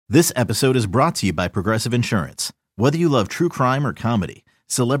This episode is brought to you by Progressive Insurance. Whether you love true crime or comedy,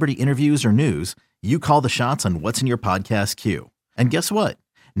 celebrity interviews or news, you call the shots on what's in your podcast queue. And guess what?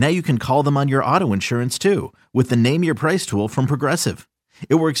 Now you can call them on your auto insurance too with the Name Your Price tool from Progressive.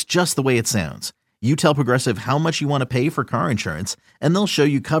 It works just the way it sounds. You tell Progressive how much you want to pay for car insurance, and they'll show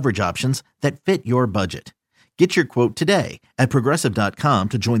you coverage options that fit your budget. Get your quote today at Progressive.com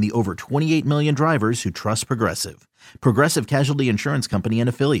to join the over 28 million drivers who trust Progressive. Progressive Casualty Insurance Company and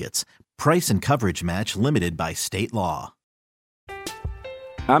Affiliates. Price and coverage match limited by state law.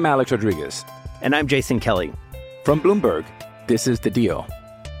 I'm Alex Rodriguez. And I'm Jason Kelly. From Bloomberg, this is The Deal.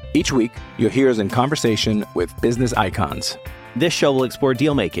 Each week, you'll hear us in conversation with business icons. This show will explore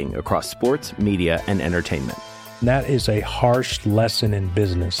deal-making across sports, media, and entertainment. That is a harsh lesson in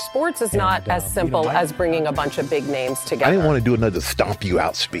business. Sports is not as simple as bringing a bunch of big names together. I didn't want to do another stomp you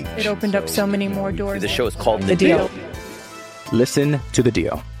out speech. It opened up so many more doors. The show is called The Deal. Listen to The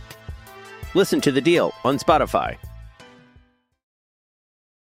Deal. Listen to The Deal on Spotify.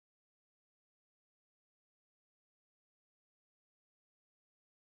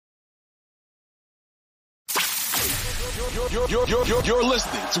 You're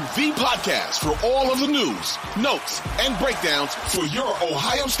listening to the podcast for all of the news, notes, and breakdowns for your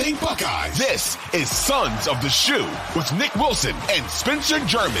Ohio State Buckeyes. This is Sons of the Shoe with Nick Wilson and Spencer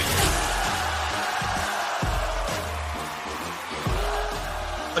German.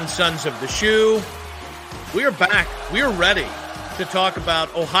 Sons of the Shoe. We are back. We are ready to talk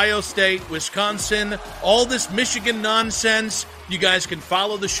about Ohio State, Wisconsin, all this Michigan nonsense. You guys can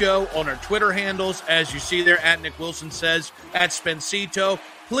follow the show on our Twitter handles, as you see there, at Nick Wilson Says, at Spencito.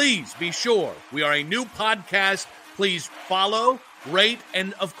 Please be sure we are a new podcast. Please follow, rate,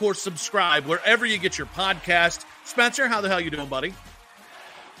 and, of course, subscribe wherever you get your podcast. Spencer, how the hell you doing, buddy?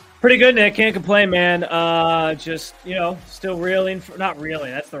 Pretty good, Nick. Can't complain, man. Just, still reeling. Not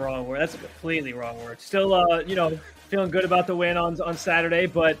reeling. That's the wrong word. That's a completely wrong word. Still, feeling good about the win on Saturday,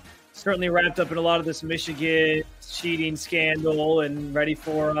 but certainly wrapped up in a lot of this Michigan cheating scandal and ready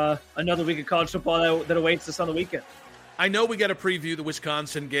for another week of college football that awaits us on the weekend. I know we got to preview the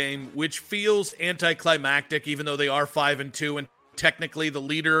Wisconsin game, which feels anticlimactic, even though they are 5-2 and technically the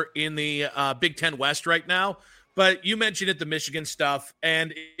leader in the Big Ten West right now. But you mentioned it, the Michigan stuff.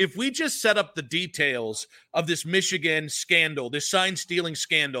 And if we just set up the details of this Michigan scandal, this sign-stealing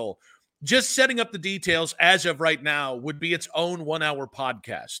scandal, just setting up the details as of right now would be its own 1-hour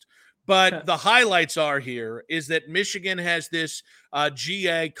podcast. But the highlights are here is that Michigan has this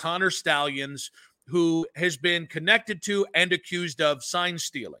GA, Connor Stalions, who has been connected to and accused of sign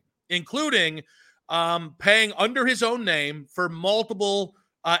stealing, including paying under his own name for multiple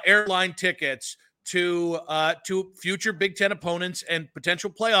airline tickets to future Big Ten opponents and potential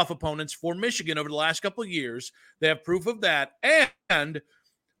playoff opponents for Michigan over the last couple of years. They have proof of that. And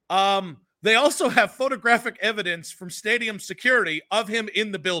they also have photographic evidence from stadium security of him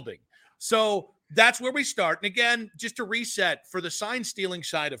in the building. So that's where we start. And again, just to reset for the sign stealing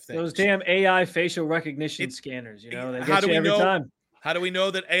side of things. Those damn AI facial recognition scanners, they get you every time. How do we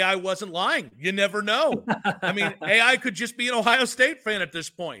know that AI wasn't lying? You never know. I mean, AI could just be an Ohio State fan at this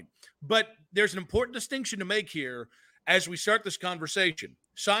point. But there's an important distinction to make here as we start this conversation.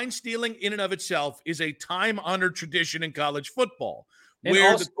 Sign stealing in and of itself is a time-honored tradition in college football. In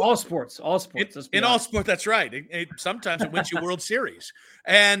all sports. In all sports, that's right. Sometimes it wins you World Series.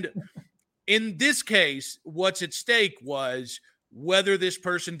 And in this case, what's at stake was whether this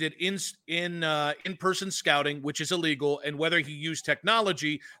person did in-person scouting, which is illegal, and whether he used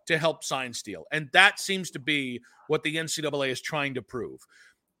technology to help sign steal. And that seems to be what the NCAA is trying to prove.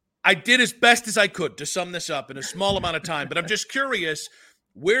 I did as best as I could to sum this up in a small amount of time, but I'm just curious,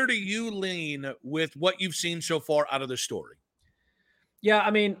 where do you lean with what you've seen so far out of the story? Yeah,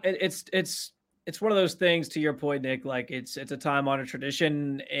 I mean, it's one of those things, to your point, Nick, like it's a time-honored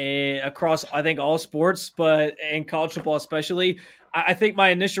tradition across, I think, all sports, but in college football especially. I think my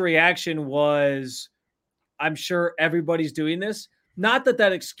initial reaction was, I'm sure everybody's doing this. Not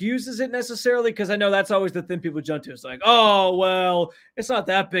that excuses it necessarily, because I know that's always the thing people jump to. It's like, oh, well, it's not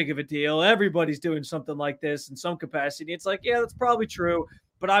that big of a deal. Everybody's doing something like this in some capacity. It's like, yeah, that's probably true.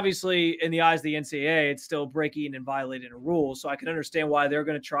 But obviously, in the eyes of the NCAA, it's still breaking and violating a rule. So I can understand why they're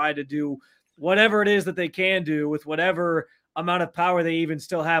going to try to do whatever it is that they can do with whatever amount of power they even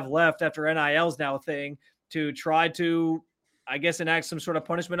still have left after NIL's now a thing to try to, I guess, enact some sort of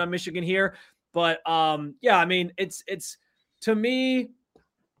punishment on Michigan here. But yeah, I mean, it's to me,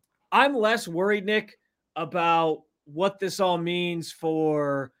 I'm less worried, Nick, about what this all means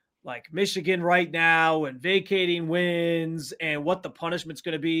for like Michigan right now and vacating wins and what the punishment's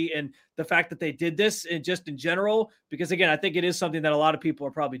going to be and the fact that they did this and just in general, because again, I think it is something that a lot of people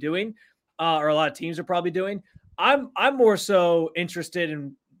are probably doing or a lot of teams are probably doing. I'm more so interested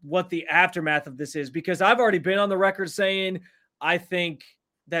in what the aftermath of this is, because I've already been on the record saying, I think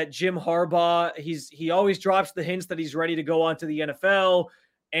that Jim Harbaugh, he always drops the hints that he's ready to go on to the NFL.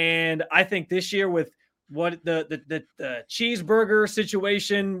 And I think this year with what the cheeseburger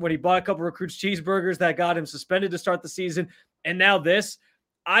situation, when he bought a couple recruits cheeseburgers that got him suspended to start the season, and now this,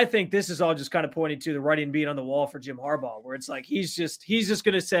 I think this is all just kind of pointing to the writing being on the wall for Jim Harbaugh, where it's like he's just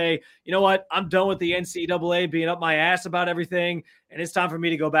going to say, you know what, I'm done with the NCAA being up my ass about everything, and it's time for me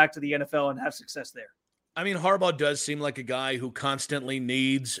to go back to the NFL and have success there. I mean, Harbaugh does seem like a guy who constantly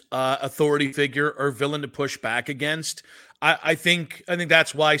needs authority figure or villain to push back against. I think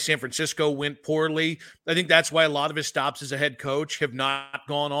that's why San Francisco went poorly. I think that's why a lot of his stops as a head coach have not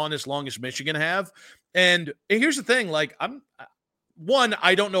gone on as long as Michigan have. And here's the thing, like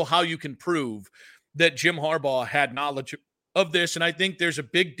I don't know how you can prove that Jim Harbaugh had knowledge of this. And I think there's a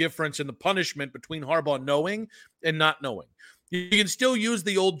big difference in the punishment between Harbaugh knowing and not knowing. You can still use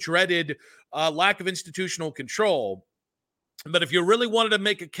the old dreaded lack of institutional control. But if you really wanted to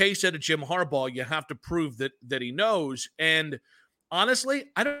make a case out of Jim Harbaugh, you have to prove that he knows. And honestly,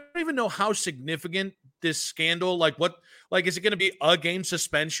 I don't even know how significant this scandal, is it going to be a game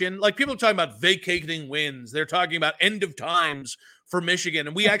suspension? Like, people are talking about vacating wins. They're talking about end of times for Michigan.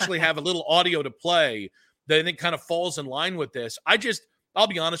 And we actually have a little audio to play that I think kind of falls in line with this. I'll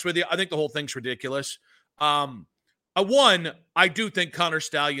be honest with you. I think the whole thing's ridiculous. I do think Connor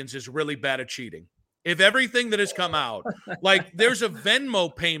Stalions is really bad at cheating. If everything that has come out, like there's a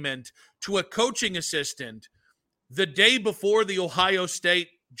Venmo payment to a coaching assistant the day before the Ohio State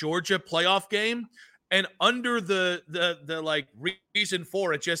Georgia playoff game, and under the reason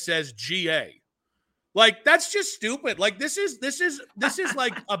for it just says GA. Like, that's just stupid. Like, this is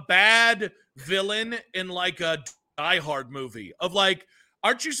like a bad villain in like a Die Hard movie of like,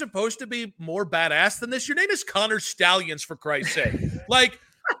 aren't you supposed to be more badass than this? Your name is Connor Stalions, for Christ's sake. Like,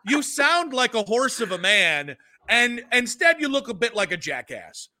 you sound like a horse of a man, and instead you look a bit like a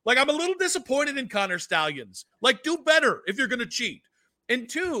jackass. Like, I'm a little disappointed in Connor Stalions. Like, do better if you're going to cheat. And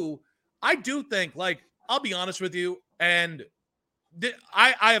two, I do think, like, I'll be honest with you, and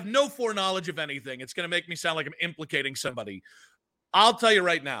I have no foreknowledge of anything. It's going to make me sound like I'm implicating somebody. I'll tell you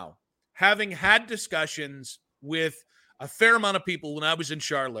right now, having had discussions with a fair amount of people when I was in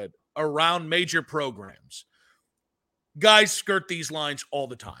Charlotte around major programs, guys skirt these lines all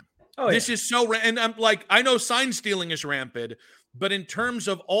the time. This is so, and I'm like, I know sign stealing is rampant, but in terms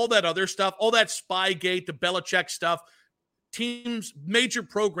of all that other stuff, all that Spygate, the Belichick stuff, teams, major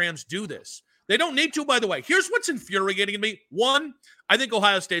programs do this. They don't need to, by the way. Here's what's infuriating me. One, I think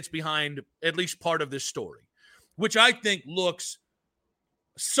Ohio State's behind at least part of this story, which I think looks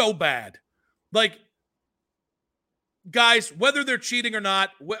so bad. Like, guys, whether they're cheating or not,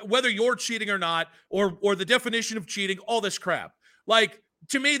 whether you're cheating or not, or the definition of cheating, all this crap. Like,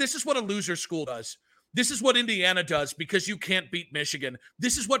 to me, this is what a loser school does. This is what Indiana does because you can't beat Michigan.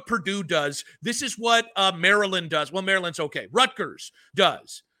 This is what Purdue does. This is what Maryland does. Well, Maryland's okay. Rutgers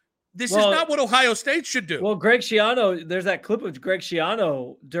does. This is not what Ohio State should do. Well, Greg Schiano, there's that clip of Greg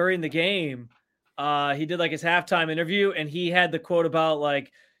Schiano during the game. He did like his halftime interview, and he had the quote about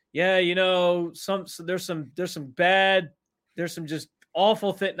like, yeah, you know, there's some just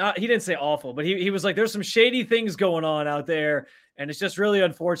awful thing. He didn't say awful, but he was like, there's some shady things going on out there, and it's just really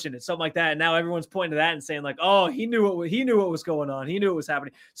unfortunate, something like that. And now everyone's pointing to that and saying like, oh, he knew what was going on. He knew it was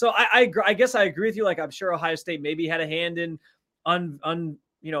happening. So I guess I agree with you. Like, I'm sure Ohio State maybe had a hand in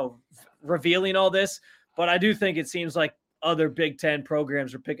revealing all this, but I do think it seems like other Big Ten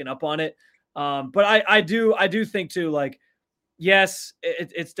programs are picking up on it. But I do think too, like, yes,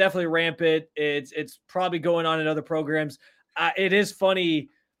 it's definitely rampant. It's probably going on in other programs. It is funny.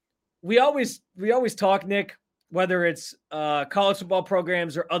 We always talk, Nick, whether it's college football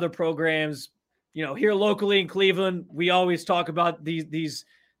programs or other programs, you know, here locally in Cleveland, we always talk about these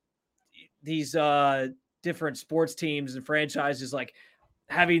different sports teams and franchises, like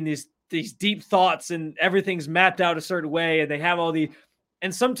having these deep thoughts and everything's mapped out a certain way. And they have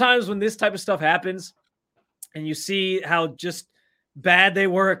and sometimes when this type of stuff happens and you see how just bad they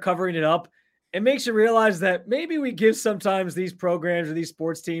were at covering it up, it makes you realize that maybe we give sometimes these programs or these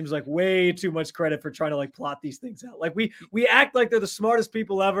sports teams like way too much credit for trying to like plot these things out. Like we act like they're the smartest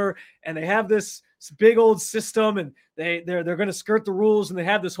people ever, and they have this big old system, and they're going to skirt the rules, and they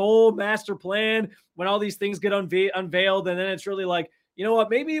have this whole master plan when all these things get unveiled. And then it's really like, you know what,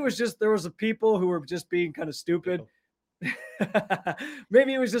 maybe it was just, there was a people who were just being kind of stupid.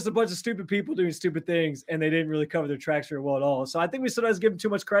 Maybe it was just a bunch of stupid people doing stupid things, and they didn't really cover their tracks very well at all. So I think we sometimes give them too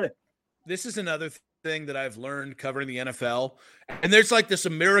much credit. This is another thing that I've learned covering the NFL. And there's like this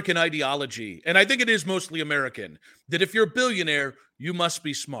American ideology, and I think it is mostly American, that if you're a billionaire, you must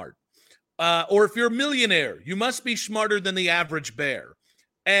be smart. Or if you're a millionaire, you must be smarter than the average bear.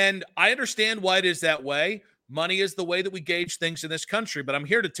 And I understand why it is that way. Money is the way that we gauge things in this country. But I'm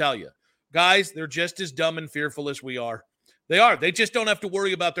here to tell you, guys, they're just as dumb and fearful as we are. They are. They just don't have to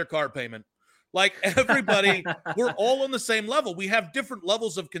worry about their car payment. Like everybody, we're all on the same level. We have different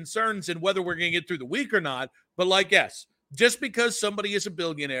levels of concerns in whether we're going to get through the week or not. But like, yes, just because somebody is a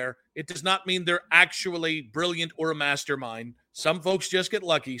billionaire, it does not mean they're actually brilliant or a mastermind. Some folks just get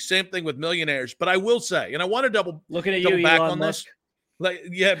lucky. Same thing with millionaires. But I will say, and I want to double back on this. Like,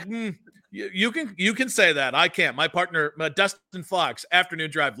 yeah, you can say that. I can't. My partner, Dustin Fox,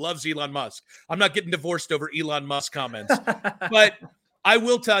 Afternoon Drive, loves Elon Musk. I'm not getting divorced over Elon Musk comments. But I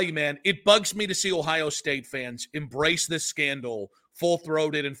will tell you, man, it bugs me to see Ohio State fans embrace this scandal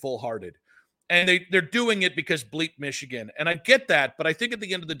full-throated and full-hearted. And they're doing it because bleep Michigan. And I get that, but I think at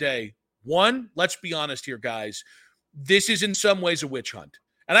the end of the day, one, let's be honest here, guys. This is in some ways a witch hunt.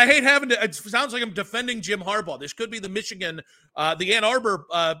 And I hate having to, it sounds like I'm defending Jim Harbaugh. This could be the Michigan, the Ann Arbor,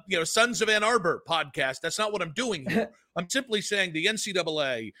 Sons of Ann Arbor podcast. That's not what I'm doing here. I'm simply saying the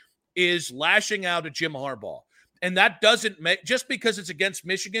NCAA is lashing out at Jim Harbaugh. And that doesn't make, just because it's against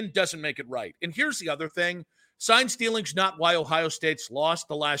Michigan doesn't make it right. And here's the other thing. Sign stealing's not why Ohio State's lost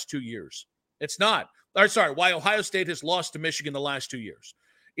the last 2 years. It's not. Why Ohio State has lost to Michigan the last 2 years.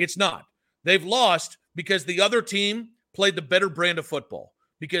 It's not. They've lost because the other team played the better brand of football,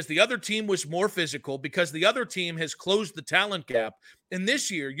 because the other team was more physical, because the other team has closed the talent gap. And this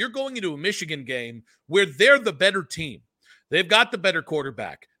year, you're going into a Michigan game where they're the better team. They've got the better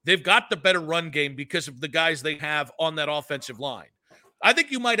quarterback. They've got the better run game because of the guys they have on that offensive line. I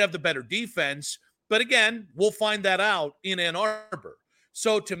think you might have the better defense, but again, we'll find that out in Ann Arbor.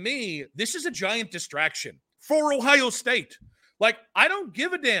 So to me, this is a giant distraction for Ohio State. Like, I don't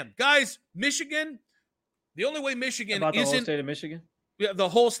give a damn. Guys, Michigan, the only way Michigan about the isn't— whole state of Michigan? Yeah, the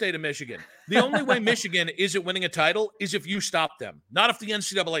whole state of Michigan. The only way Michigan isn't winning a title is if you stop them, not if the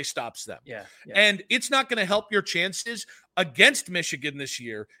NCAA stops them. Yeah. And it's not going to help your chances against Michigan this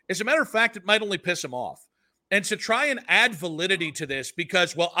year. As a matter of fact, it might only piss them off. And to try and add validity to this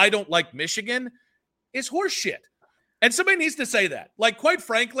because, well, I don't like Michigan is horseshit. And somebody needs to say that. Like, quite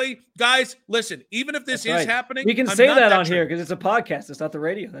frankly, guys, listen, even if this is happening— we can say that on here because it's a podcast. It's not the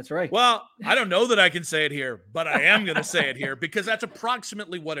radio. That's right. Well, I don't know that I can say it here, but I am going to say it here because that's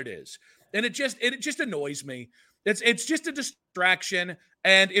approximately what it is. And it just annoys me. It's just a distraction.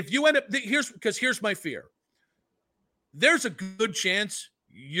 And if you end up— here's my fear. There's a good chance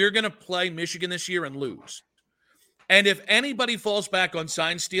you're going to play Michigan this year and lose. And if anybody falls back on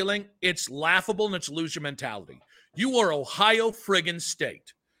sign stealing, it's laughable and it's loser mentality. You are Ohio friggin'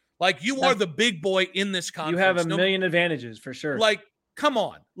 State. Like, you are the big boy in this conference. You have a million advantages for sure. Like, come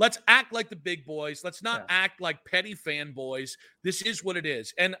on. Let's act like the big boys. Let's not act like petty fanboys. This is what it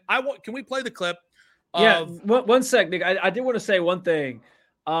is. And can we play the clip? One sec, Nick. I did want to say one thing.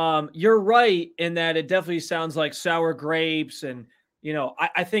 You're right in that it definitely sounds like sour grapes. And,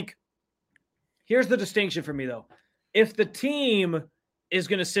 I think here's the distinction for me, though. If the team is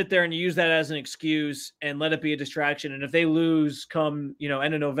going to sit there and use that as an excuse and let it be a distraction, and if they lose come,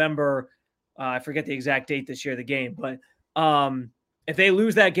 end of November, I forget the exact date this year of the game, but if they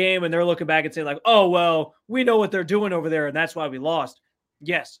lose that game and they're looking back and say like, oh, well, we know what they're doing over there and that's why we lost.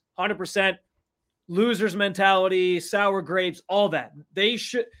 Yes, 100% losers mentality, sour grapes, all that. They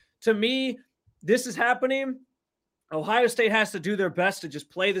should, to me, this is happening. Ohio State has to do their best to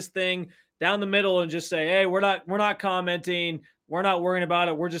just play this thing down the middle and just say, hey, we're not commenting. We're not worrying about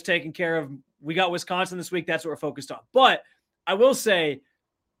it. We're just taking care of, we got Wisconsin this week. That's what we're focused on. But I will say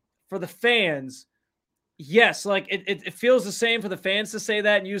for the fans, yes, like it feels the same for the fans to say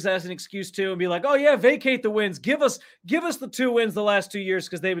that and use that as an excuse too and be like, oh yeah, vacate the wins. Give us the 2 wins the last 2 years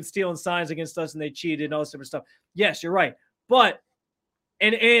because they've been stealing signs against us and they cheated and all this different stuff. Yes, you're right. But,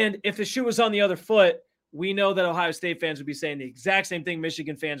 and if the shoe was on the other foot, we know that Ohio State fans would be saying the exact same thing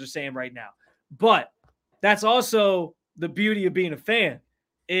Michigan fans are saying right now. But that's also the beauty of being a fan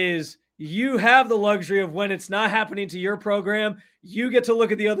is you have the luxury of when it's not happening to your program, you get to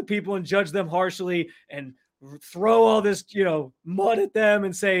look at the other people and judge them harshly and throw all this, mud at them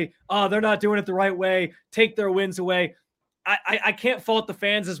and say, oh, they're not doing it the right way. Take their wins away. I can't fault the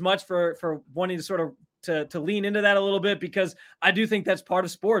fans as much for wanting to sort of to lean into that a little bit, because I do think that's part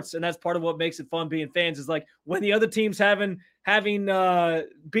of sports, and that's part of what makes it fun being fans, is like when the other team's having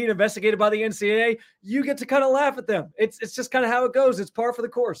being investigated by the NCAA, you get to kind of laugh at them. It's just kind of how it goes. It's par for the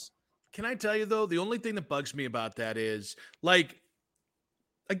course. Can I tell you, though, the only thing that bugs me about that is, like,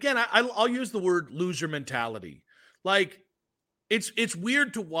 again, I'll use the word loser mentality. Like, it's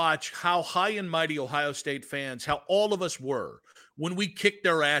weird to watch how high and mighty Ohio State fans, how all of us were when we kicked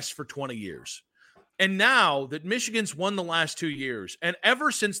their ass for 20 years. And now that Michigan's won the last 2 years, and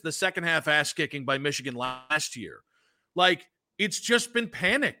ever since the second half ass kicking by Michigan last year, like, it's just been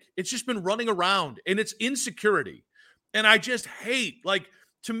panic. It's just been running around, and it's insecurity. And I just hate, like,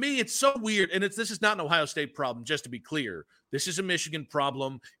 to me, it's so weird. And this is not an Ohio State problem, just to be clear. This is a Michigan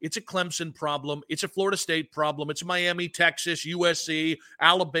problem. It's a Clemson problem. It's a Florida State problem. It's Miami, Texas, USC,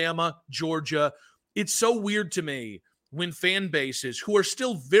 Alabama, Georgia. It's so weird to me when fan bases who are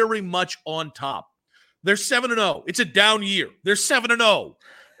still very much on top, they're 7-0. It's a down year. They're 7-0.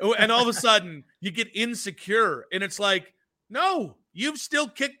 And all of a sudden you get insecure. And it's like, no, you've still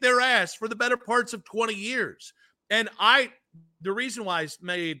kicked their ass for the better parts of 20 years. And the reason why I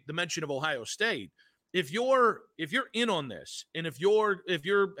made the mention of Ohio State, if you're in on this, and if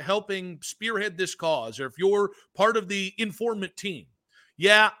you're helping spearhead this cause, or if you're part of the informant team,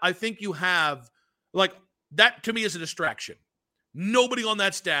 yeah, I think you have, like, that to me is a distraction. Nobody on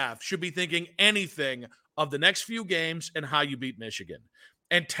that staff should be thinking anything of the next few games and how you beat Michigan.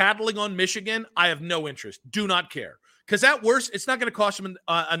 And tattling on Michigan, I have no interest. Do not care. Because at worst, it's not going to cost them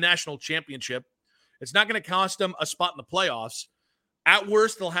a national championship. It's not going to cost them a spot in the playoffs. At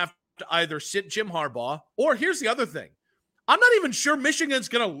worst, they'll have to either sit Jim Harbaugh, or here's the other thing. I'm not even sure Michigan's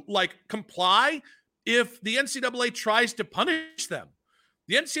going to, like, comply if the NCAA tries to punish them.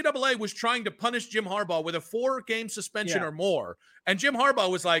 The NCAA was trying to punish Jim Harbaugh with a 4-game suspension or more. And Jim Harbaugh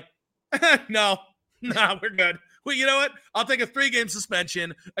was like, no, we're good. Well, you know what? I'll take a 3-game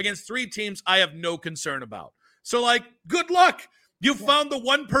suspension against 3 teams I have no concern about. So, like, good luck. You found the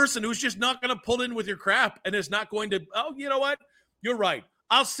one person who's just not going to pull in with your crap and is not going to, oh, you know what? You're right.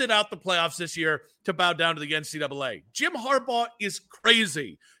 I'll sit out the playoffs this year to bow down to the NCAA. Jim Harbaugh is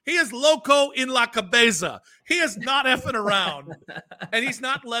crazy. He is loco in la cabeza. He is not effing around. And he's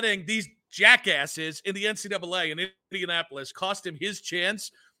not letting these jackasses in the NCAA in Indianapolis cost him his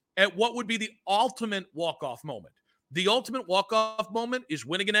chance at what would be the ultimate walk-off moment. The ultimate walk-off moment is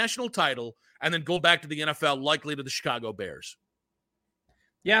winning a national title and then go back to the NFL, likely to the Chicago Bears.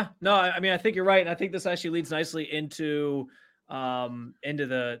 Yeah, no, I mean, I think you're right. And I think this actually leads nicely into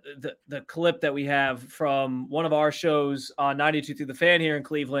the clip that we have from one of our shows on 92 Through the Fan here in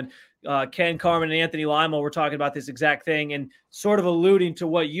Cleveland. Ken Carman and Anthony Lima were talking about this exact thing and sort of alluding to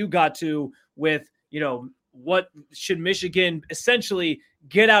what you got to with, you know, what should Michigan essentially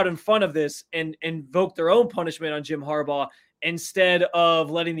get out in front of this and invoke their own punishment on Jim Harbaugh instead of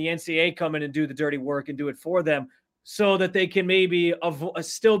letting the NCAA come in and do the dirty work and do it for them, so that they can maybe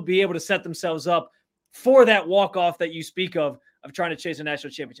still be able to set themselves up for that walk-off that you speak of trying to chase a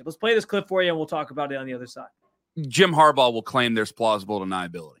national championship. Let's play this clip for you, and we'll talk about it on the other side. Jim Harbaugh will claim there's plausible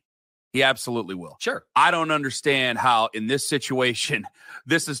deniability. He absolutely will. Sure. I don't understand how in this situation,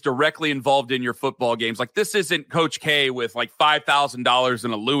 this is directly involved in your football games. Like, this isn't Coach K with like $5,000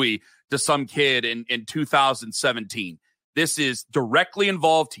 in a Louis to some kid in 2017. This is directly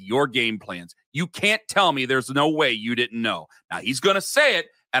involved to your game plans. You can't tell me there's no way you didn't know. Now, he's going to say it,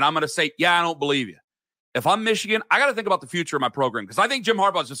 and I'm going to say, yeah, I don't believe you. If I'm Michigan, I got to think about the future of my program, because I think Jim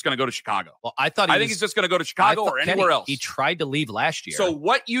Harbaugh is just going to go to Chicago. Well, I think he's just going to go to Chicago or anywhere else. He tried to leave last year. So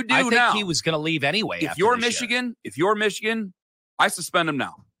what you do now? I think he was going to leave anyway. If you're Michigan, I suspend him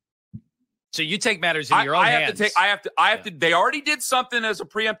now. So you take matters in your own hands. They already did something as a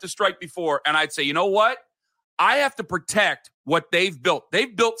preemptive strike before, and I'd say, you know what? I have to protect what they've built.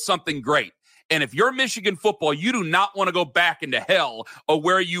 They've built something great. And if you're Michigan football, you do not want to go back into hell or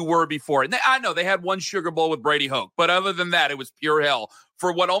where you were before. And I know they had one Sugar Bowl with Brady Hoke, but other than that, it was pure hell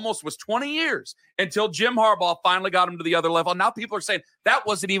for what almost was 20 years until Jim Harbaugh finally got him to the other level. Now people are saying that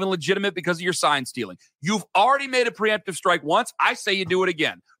wasn't even legitimate because of your sign stealing. You've already made a preemptive strike once. I say you do it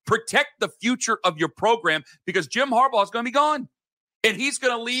again. Protect the future of your program, because Jim Harbaugh is going to be gone. And he's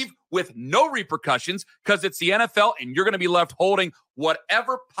going to leave with no repercussions because it's the NFL, and you're going to be left holding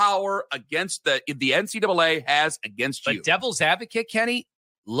whatever power against the NCAA has against you. But devil's advocate, Kenny,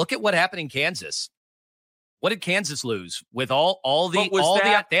 look at what happened in Kansas. What did Kansas lose with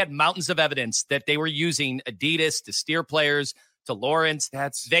they had mountains of evidence that they were using Adidas to steer players to Lawrence.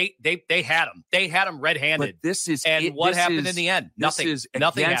 They had them. They had them red-handed. But what happened in the end? Nothing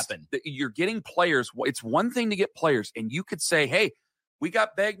happened. You're getting players. It's one thing to get players, and you could say, hey, We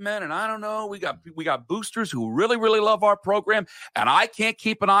got big men, and I don't know. We got boosters who really, really love our program, and I can't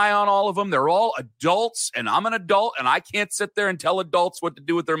keep an eye on all of them. They're all adults, and I'm an adult, and I can't sit there and tell adults what to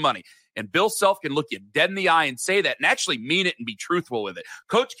do with their money. And Bill Self can look you dead in the eye and say that and actually mean it and be truthful with it.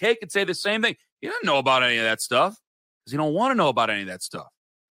 Coach K could say the same thing. He doesn't know about any of that stuff because he don't want to know about any of that stuff.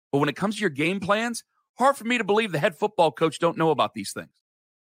 But when it comes to your game plans, hard for me to believe the head football coach don't know about these things.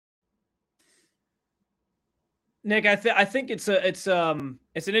 Nick, I think it's an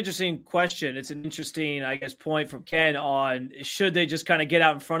interesting question. It's an interesting, I guess, point from Ken on should they just kind of get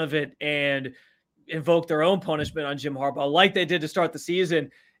out in front of it and invoke their own punishment on Jim Harbaugh like they did to start the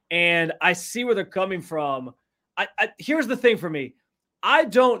season. And I see where they're coming from. Here's the thing for me. I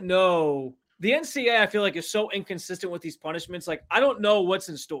don't know. The NCAA, I feel like, is so inconsistent with these punishments. Like, I don't know what's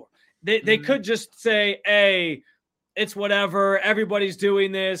in store. They could just say, hey, it's whatever. Everybody's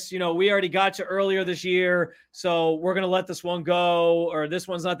doing this. You know, we already got you earlier this year, so we're going to let this one go, or this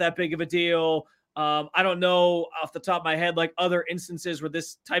one's not that big of a deal. I don't know off the top of my head, like other instances where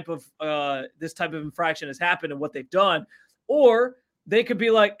this type of infraction has happened and what they've done. Or they could be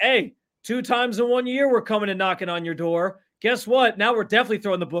like, hey, 2 times in 1 year, we're coming and knocking on your door. Guess what? Now we're definitely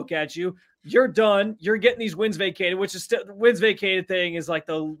throwing the book at you. You're done. You're getting these wins vacated, which is wins vacated thing is like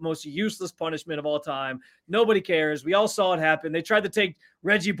the most useless punishment of all time. Nobody cares. We all saw it happen. They tried to take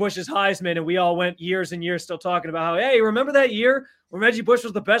Reggie Bush's Heisman, and we all went years and years still talking about how, hey, remember that year when Reggie Bush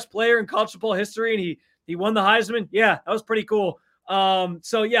was the best player in college football history and he won the Heisman? Yeah, that was pretty cool.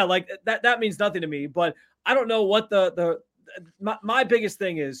 So yeah, like that means nothing to me. But I don't know what my biggest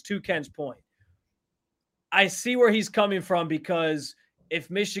thing is, to Ken's point. I see where he's coming from, because if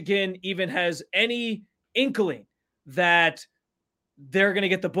Michigan even has any inkling that they're going to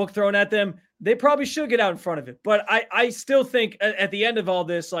get the book thrown at them, they probably should get out in front of it. But I still think at the end of all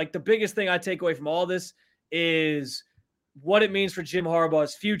this, like the biggest thing I take away from all this is what it means for Jim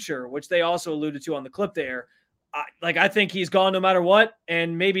Harbaugh's future, which they also alluded to on the clip there. I think he's gone no matter what.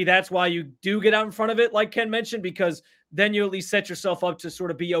 And maybe that's why you do get out in front of it, like Ken mentioned, because then you at least set yourself up to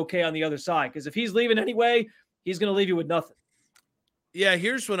sort of be okay on the other side. Because if he's leaving anyway, he's going to leave you with nothing. Yeah,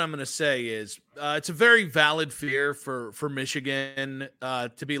 here's what I'm going to say is it's a very valid fear for Michigan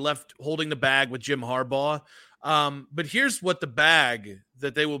to be left holding the bag with Jim Harbaugh. But here's what the bag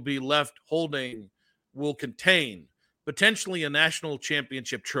that they will be left holding will contain: potentially a national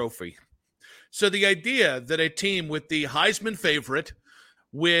championship trophy. So the idea that a team with the Heisman favorite,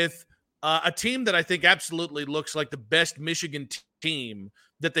 with a team that I think absolutely looks like the best Michigan team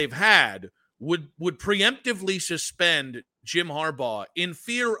that they've had, would preemptively suspend Jim Harbaugh in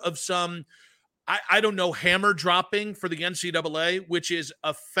fear of some, I don't know, hammer dropping for the NCAA, which is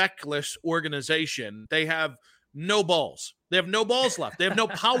a feckless organization. They have no balls. They have no balls left. They have no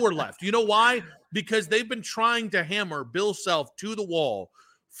power left. You know why? Because they've been trying to hammer Bill Self to the wall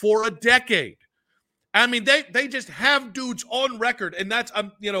for a decade. I mean, they just have dudes on record, and that's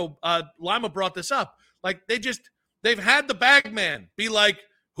Lima brought this up. Like they've had the bag man be like,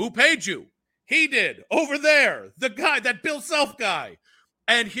 "Who paid you?" He did over there, the guy, that Bill Self guy.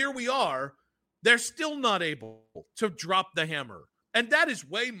 And here we are. They're still not able to drop the hammer. And that is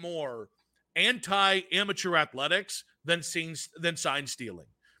way more anti-amateur athletics than sign stealing.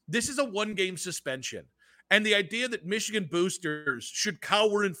 This is a 1-game suspension. And the idea that Michigan boosters should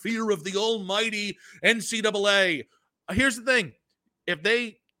cower in fear of the almighty NCAA. Here's the thing. If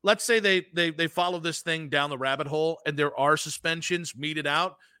let's say they follow this thing down the rabbit hole and there are suspensions meted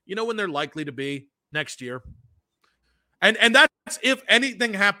out, you know when they're likely to be? Next year. And that's if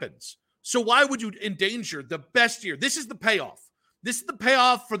anything happens. So why would you endanger the best year? This is the payoff. This is the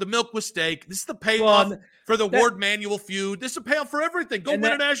payoff for the milk with steak. This is the payoff for the Ward Manuel feud. This is a payoff for everything. Go win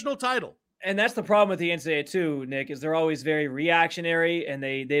a national title. And that's the problem with the NCAA too, Nick, is they're always very reactionary and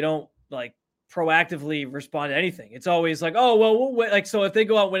they don't like proactively respond to anything. It's always like, oh, well, we'll wait. Like, so if they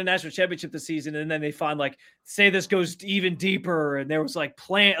go out and win a national championship this season and then they find like, say this goes even deeper and there was like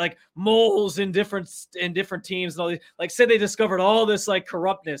moles in different teams and all these, like say they discovered all this like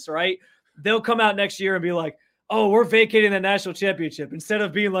corruptness, right? They'll come out next year and be like, oh, we're vacating the national championship, instead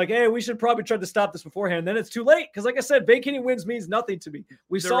of being like, hey, we should probably try to stop this beforehand. Then it's too late. Because like I said, vacating wins means nothing to me.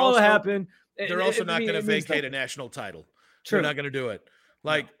 We saw it happen. They're also not going to vacate a national title. True. They're not going to do it.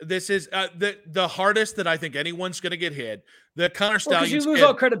 Like, this is the hardest that I think anyone's going to get hit. The Connor Stallions. Because you lose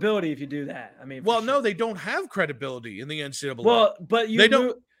all credibility if you do that. I mean, no, they don't have credibility in the NCAA. Well, but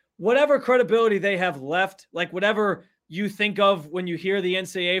whatever credibility they have left, like whatever you think of when you hear the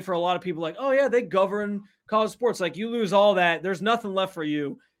NCAA, for a lot of people, like, oh yeah, they govern college sports. Like, you lose all that, there's nothing left for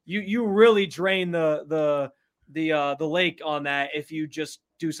you. You really drain the lake on that if you just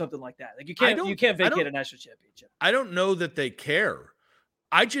do something like that. Like, you can't vacate a national championship. I don't know that they care.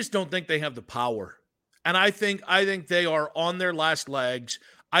 I just don't think they have the power. And I think they are on their last legs.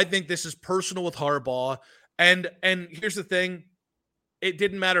 I think this is personal with Harbaugh. And here's the thing. It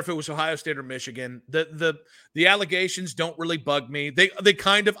didn't matter if it was Ohio State or Michigan. The allegations don't really bug me.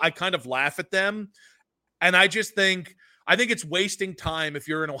 I kind of laugh at them. And I think it's wasting time if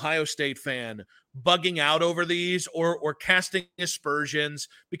you're an Ohio State fan bugging out over these or casting aspersions,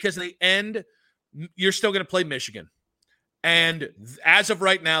 because in the end, you're still going to play Michigan. And as of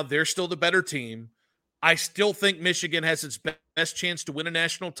right now, they're still the better team. I still think Michigan has its best chance to win a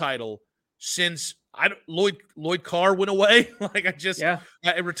national title since Lloyd Carr went away.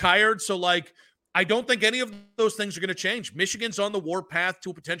 I retired. So I don't think any of those things are going to change. Michigan's on the warpath to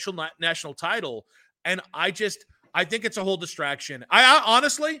a potential national title. And I think it's a whole distraction. I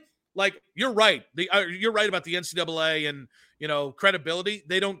honestly, you're right. You're right about the NCAA and, credibility.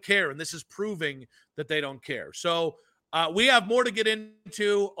 They don't care. And this is proving that they don't care. So we have more to get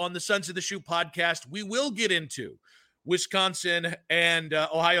into on the Sons of the Shoe podcast. We will get into Wisconsin and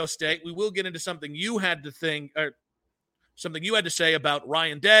Ohio State. We will get into something you had to say about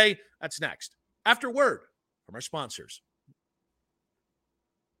Ryan Day. That's next. After word from our sponsors.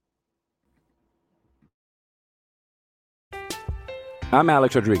 I'm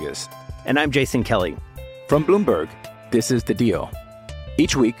Alex Rodriguez. And I'm Jason Kelly. From Bloomberg, this is The Deal.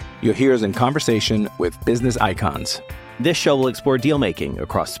 Each week, you'll hear us in conversation with business icons. This show will explore deal-making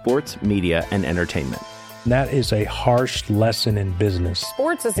across sports, media, and entertainment. That is a harsh lesson in business.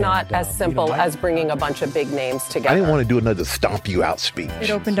 Sports is not as simple as bringing a bunch of big names together. I didn't want to do another stomp you out speech. It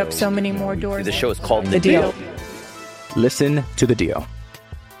opened up so many more doors. The show is called The Deal. Listen to The Deal.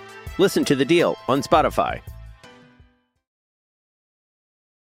 Listen to The Deal on Spotify.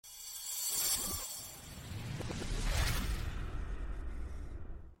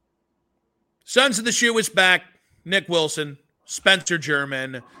 Sons of the Shoe is back. Nick Wilson, Spencer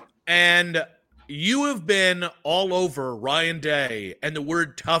German, and you have been all over Ryan Day and the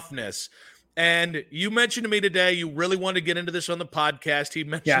word toughness. And you mentioned to me today you really want to get into this on the podcast. He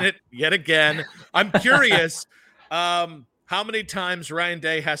mentioned it yet again. I'm curious how many times Ryan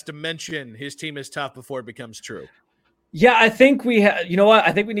Day has to mention his team is tough before it becomes true. Yeah, I think you know what?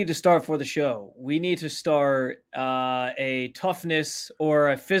 I think we need to start for the show. We need to start a toughness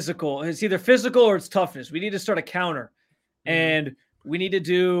or a physical. It's either physical or it's toughness. We need to start a counter. And we need to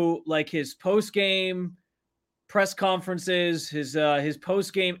do his post-game press conferences, his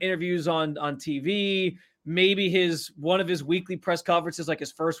post-game interviews on TV, maybe one of his weekly press conferences, like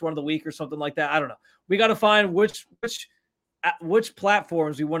his first one of the week or something like that. I don't know. We got to find which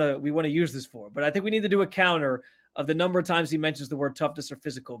platforms we want to use this for. But I think we need to do a counter of the number of times he mentions the word toughness or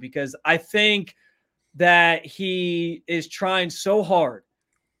physical, because I think that he is trying so hard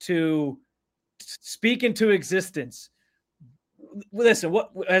to speak into existence. Listen,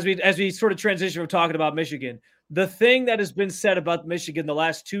 as we sort of transition from talking about Michigan, the thing that has been said about Michigan the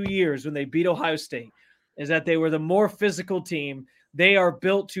last 2 years when they beat Ohio State is that they were the more physical team. They are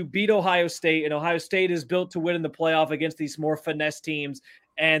built to beat Ohio State, and Ohio State is built to win in the playoff against these more finesse teams,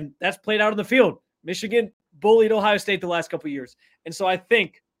 and that's played out on the field. Michigan bullied Ohio State the last couple of years. And so I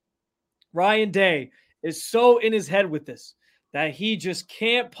think Ryan Day is so in his head with this that he just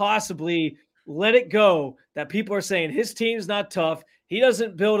can't possibly let it go that people are saying his team's not tough. He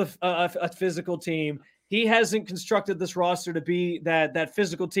doesn't build a physical team. He hasn't constructed this roster to be that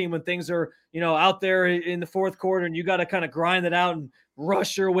physical team when things are, out there in the fourth quarter and you got to kind of grind it out and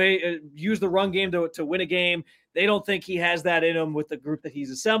rush your way, use the run game to win a game. They don't think he has that in him with the group that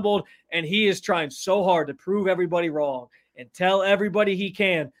he's assembled, and he is trying so hard to prove everybody wrong and tell everybody he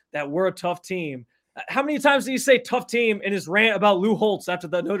can that we're a tough team. How many times did he say tough team in his rant about Lou Holtz after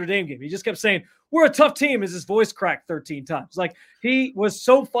the Notre Dame game? He just kept saying, we're a tough team, as his voice cracked 13 times. He was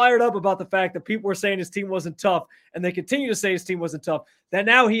so fired up about the fact that people were saying his team wasn't tough, and they continue to say his team wasn't tough, that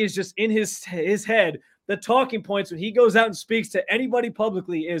now he is just in his head. The talking points when he goes out and speaks to anybody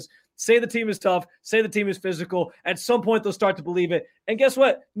publicly is say the team is tough, say the team is physical. At some point, they'll start to believe it. And guess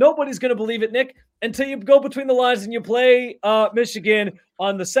what? Nobody's going to believe it, Nick, until you go between the lines and you play Michigan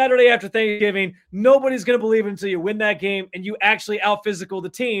on the Saturday after Thanksgiving. Nobody's going to believe it until you win that game and you actually out-physical the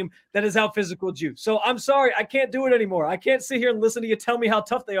team that has out-physicaled you. So I'm sorry, I can't do it anymore. I can't sit here and listen to you tell me how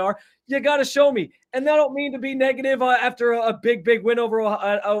tough they are. You got to show me. And that don't mean to be negative after a big win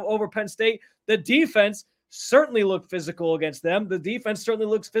over Penn State. The defense certainly looked physical against them. The defense certainly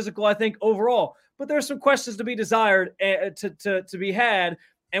looks physical, I think, overall. But there's some questions to be desired to be had,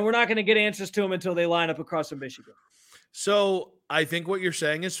 and we're not going to get answers to them until they line up across from Michigan. So I think what you're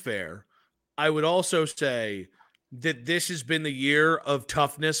saying is fair. I would also say that this has been the year of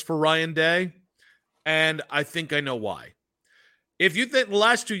toughness for Ryan Day, and I think I know why. if you think the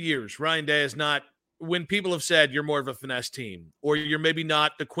last 2 years, Ryan Day is not, when people have said you're more of a finesse team or you're maybe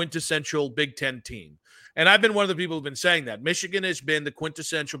not the quintessential Big Ten team. And I've been one of the people who've been saying that. Michigan has been the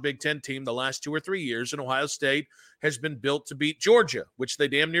quintessential Big Ten team the last 2 or 3 years, and Ohio State has been built to beat Georgia, which they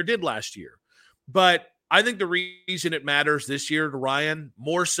damn near did last year. But I think the reason it matters this year to Ryan,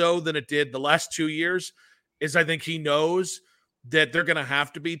 more so than it did the last 2 years, is I think he knows that they're going to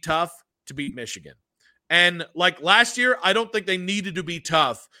have to be tough to beat Michigan. And like last year, I don't think they needed to be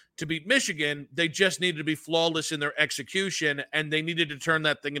tough to beat Michigan. They just needed to be flawless in their execution, and they needed to turn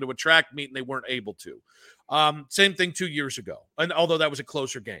that thing into a track meet, and they weren't able to. Same thing 2 years ago, and although that was a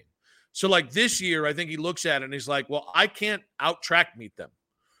closer game. So like this year, I think he looks at it and he's like, well, I can't out-track meet them.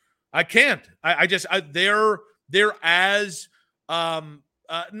 I can't. They're as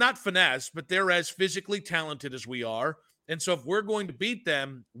not finesse, but they're as physically talented as we are. And so if we're going to beat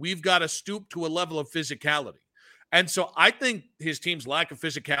them, we've got to stoop to a level of physicality. And so I think his team's lack of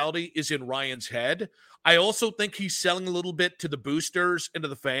physicality is in Ryan's head. I also think he's selling a little bit to the boosters and to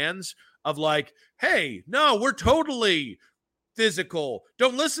the fans of like, hey, no, we're totally physical.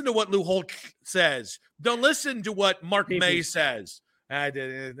 Don't listen to what Lou Holtz says. Don't listen to what Mark May says.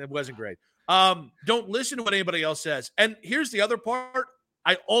 It wasn't great. Don't listen to what anybody else says. And here's the other part.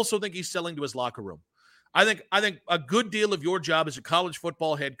 I also think he's selling to his locker room. I think a good deal of your job as a college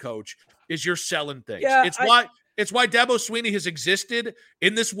football head coach is you're selling things. Yeah, it's why Dabo Swinney has existed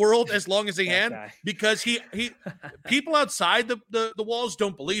in this world as long as he can, because he people outside the walls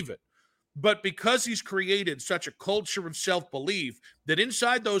don't believe it. But because he's created such a culture of self-belief that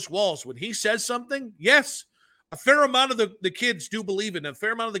inside those walls, when he says something, yes, a fair amount of the kids do believe it, and a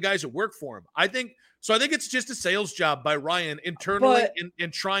fair amount of the guys that work for him. I think it's just a sales job by Ryan internally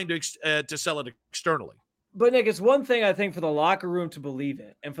and trying to sell it externally. But, Nick, it's one thing, I think, for the locker room to believe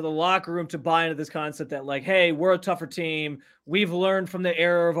it and for the locker room to buy into this concept that, like, hey, we're a tougher team. We've learned from the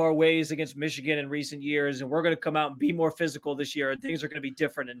error of our ways against Michigan in recent years, and we're going to come out and be more physical this year, and things are going to be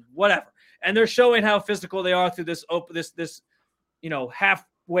different and whatever. And they're showing how physical they are through this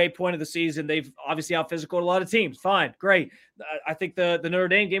halfway point of the season. They've obviously out-physical a lot of teams. Fine, great. I think the Notre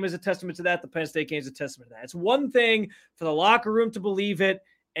Dame game is a testament to that. The Penn State game is a testament to that. It's one thing for the locker room to believe it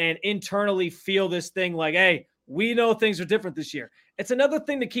and internally feel this thing like, hey, we know things are different this year. It's another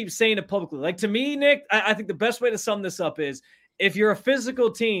thing to keep saying it publicly. Like, to me, Nick, I think the best way to sum this up is if you're a physical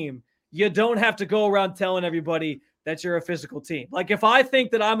team, you don't have to go around telling everybody that you're a physical team. Like, if I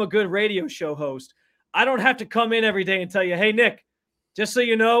think that I'm a good radio show host, I don't have to come in every day and tell you, hey, Nick, just so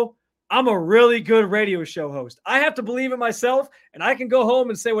you know, I'm a really good radio show host. I have to believe it myself, and I can go home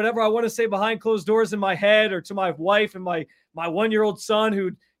and say whatever I want to say behind closed doors in my head or to my wife and my 1-year-old son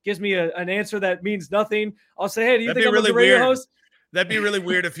who gives me an answer that means nothing. I'll say, hey, do you think I'm a good radio host? That'd be really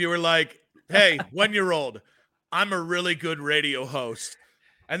weird if you were like, hey, 1-year-old, I'm a really good radio host.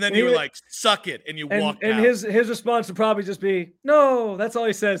 And then you were like, suck it, and you walked out. And his response would probably just be, no, that's all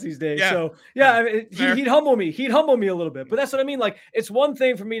he says these days. Yeah. So, yeah, I mean, he'd humble me. He'd humble me a little bit. But that's what I mean. Like, it's one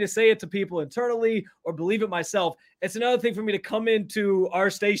thing for me to say it to people internally or believe it myself. It's another thing for me to come into our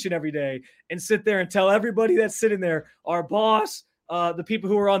station every day and sit there and tell everybody that's sitting there, our boss, the people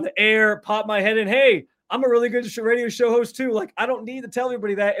who are on the air, pop my head in, hey, I'm a really good radio show host too. Like, I don't need to tell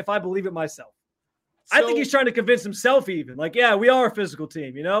everybody that if I believe it myself. So, I think he's trying to convince himself even. Like, yeah, we are a physical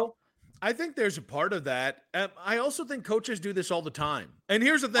team, you know? I think there's a part of that. I also think coaches do this all the time. And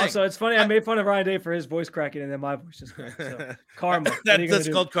here's the thing. Also, it's funny. I made fun of Ryan Day for his voice cracking, and then my voice just cracked. So, karma. That's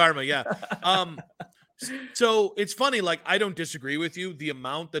called karma, yeah. So it's funny. Like, I don't disagree with you. The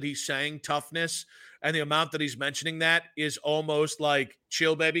amount that he's saying toughness and the amount that he's mentioning that is almost like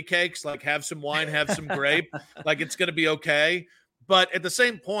chill baby cakes, like have some wine, have some grape, like it's going to be okay. But at the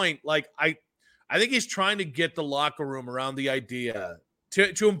same point, like I think he's trying to get the locker room around the idea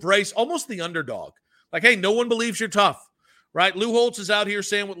to embrace almost the underdog. Like, hey, no one believes you're tough, right? Lou Holtz is out here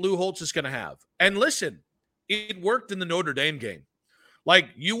saying what Lou Holtz is going to have. And listen, it worked in the Notre Dame game.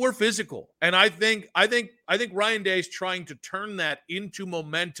 Like, you were physical. And I think Ryan Day is trying to turn that into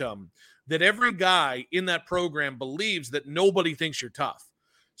momentum that every guy in that program believes that nobody thinks you're tough.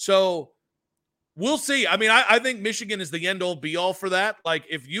 So we'll see. I mean, I think Michigan is the end-all be-all for that. Like,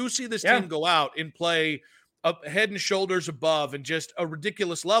 if you see this team go out and play up head and shoulders above and just a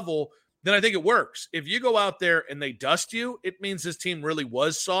ridiculous level, then I think it works. If you go out there and they dust you, it means this team really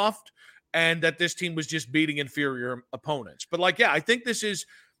was soft and that this team was just beating inferior opponents. But, like, yeah, I think this is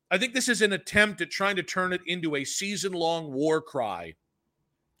an attempt at trying to turn it into a season-long war cry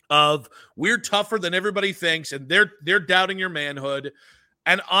of we're tougher than everybody thinks, and they're doubting your manhood.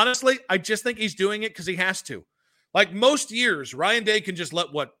 And honestly, I just think he's doing it because he has to. Like most years, Ryan Day can just let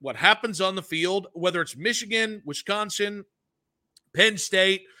what happens on the field, whether it's Michigan, Wisconsin, Penn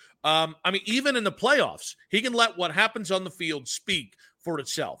State. Even in the playoffs, he can let what happens on the field speak for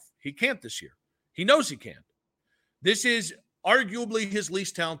itself. He can't this year. He knows he can't. This is arguably his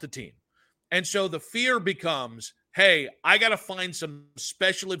least talented team. And so the fear becomes, hey, I got to find some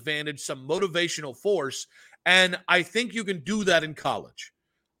special advantage, some motivational force. And I think you can do that in college.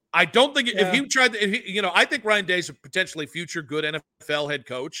 I don't think if he tried, I think Ryan Day is a potentially future good NFL head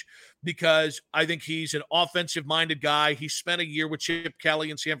coach because I think he's an offensive-minded guy. He spent a year with Chip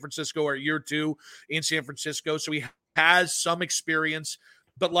Kelly in San Francisco, or a year or two in San Francisco, so he has some experience.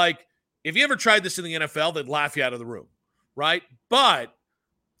 But, if you ever tried this in the NFL, they'd laugh you out of the room, right? But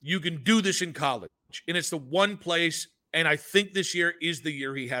you can do this in college, and it's the one place, and I think this year is the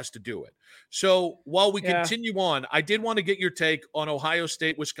year he has to do it. So while we continue on, I did want to get your take on Ohio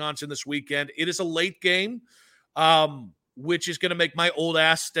State, Wisconsin this weekend. It is a late game, which is going to make my old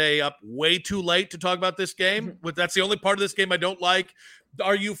ass stay up way too late to talk about this game. But that's the only part of this game I don't like.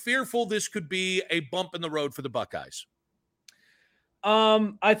 Are you fearful this could be a bump in the road for the Buckeyes?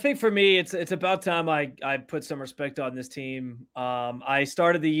 I think for me, it's about time I put some respect on this team. I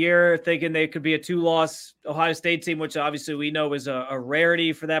started the year thinking they could be a 2-loss Ohio State team, which obviously we know is a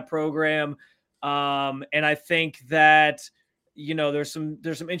rarity for that program. And I think that, there's some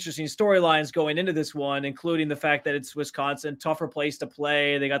interesting storylines going into this one, including the fact that it's Wisconsin, tougher place to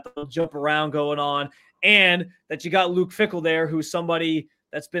play. They got the jump around going on, and that you got Luke Fickell there, who's somebody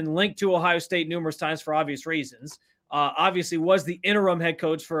that's been linked to Ohio State numerous times for obvious reasons. Obviously was the interim head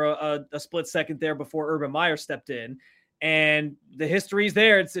coach for a split second there before Urban Meyer stepped in, and the history's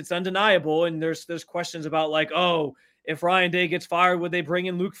there. It's undeniable. And there's questions about if Ryan Day gets fired, would they bring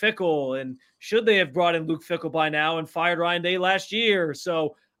in Luke Fickell? And should they have brought in Luke Fickell by now and fired Ryan Day last year?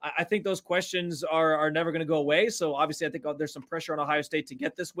 So I think those questions are never going to go away. So obviously I think there's some pressure on Ohio State to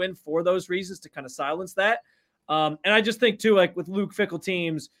get this win for those reasons, to kind of silence that. And I just think too, with Luke Fickell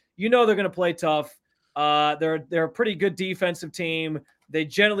teams, they're going to play tough. They're a pretty good defensive team. They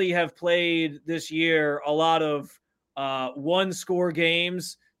generally have played this year a lot of one-score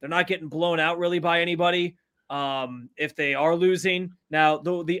games. They're not getting blown out really by anybody if they are losing. Now,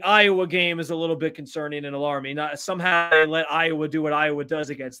 the Iowa game is a little bit concerning and alarming. Somehow they let Iowa do what Iowa does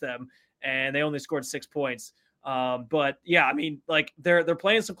against them, and they only scored 6 points. But, yeah, they're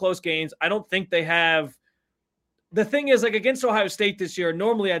playing some close games. I don't think they have – the thing is, against Ohio State this year,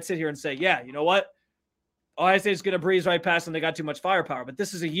 normally I'd sit here and say, yeah, you know what? Ohio State's going to breeze right past them. They got too much firepower. But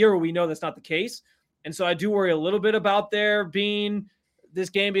this is a year where we know that's not the case. And so I do worry a little bit about this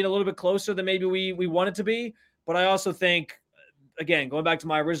game being a little bit closer than maybe we want it to be. But I also think, again, going back to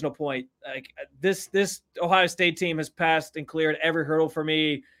my original point, this Ohio State team has passed and cleared every hurdle for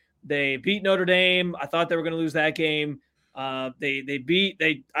me. They beat Notre Dame. I thought they were going to lose that game. To me,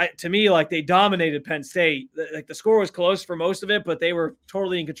 they dominated Penn State. The score was close for most of it, but they were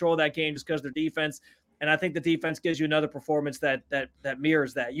totally in control of that game just because of their defense. And I think the defense gives you another performance that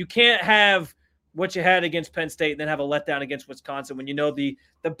mirrors that. You can't have what you had against Penn State and then have a letdown against Wisconsin when the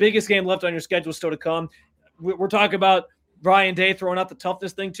biggest game left on your schedule still to come. We're talking about Ryan Day throwing out the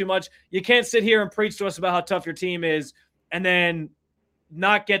toughness thing too much. You can't sit here and preach to us about how tough your team is and then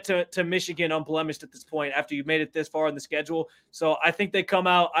not get to Michigan unblemished at this point after you've made it this far in the schedule. So I think they come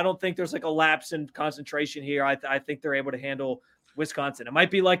out. I don't think there's a lapse in concentration here. I think they're able to handle Wisconsin. It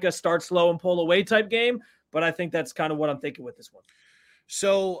might be a start slow and pull away type game, but I think that's kind of what I'm thinking with this one.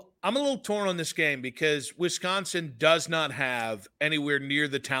 So I'm a little torn on this game because Wisconsin does not have anywhere near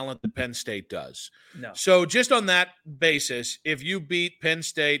the talent that Penn State does. No. So just on that basis, if you beat Penn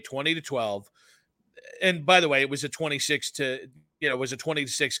State 20-12, and by the way, it was a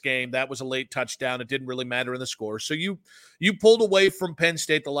 20-6 game. That was a late touchdown. It didn't really matter in the score. So you pulled away from Penn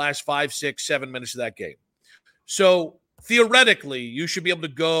State the last 5, 6, 7 minutes of that game. So theoretically, you should be able to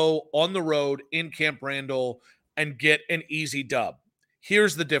go on the road in Camp Randall and get an easy dub.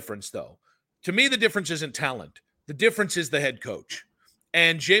 Here's the difference, though. To me, the difference isn't talent. The difference is the head coach.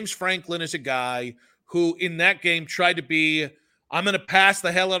 And James Franklin is a guy who, in that game, tried to be, I'm going to pass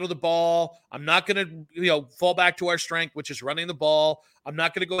the hell out of the ball. I'm not going to, fall back to our strength, which is running the ball. I'm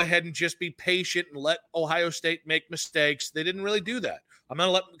not going to go ahead and just be patient and let Ohio State make mistakes. They didn't really do that. I'm going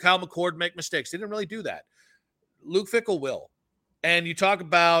to let Kyle McCord make mistakes. They didn't really do that. Luke Fickell will. And you talk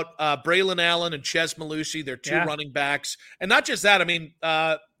about Braylon Allen and Ches Malusi, they're two running backs. And not just that,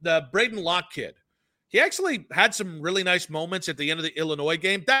 the Braden Locke kid, he actually had some really nice moments at the end of the Illinois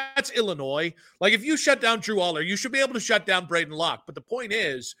game. That's Illinois. If you shut down Drew Aller, you should be able to shut down Braden Locke. But the point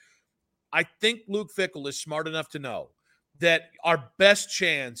is, I think Luke Fickell is smart enough to know that our best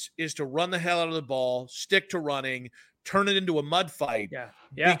chance is to run the hell out of the ball, stick to running, turn it into a mud fight.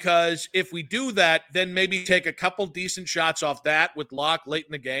 Yeah. Because if we do that, then maybe take a couple decent shots off that with Locke late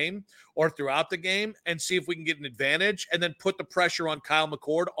in the game or throughout the game and see if we can get an advantage and then put the pressure on Kyle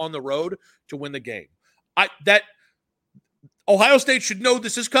McCord on the road to win the game. That Ohio State should know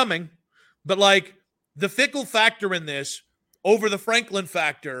this is coming, but like the Fickell factor in this over the Franklin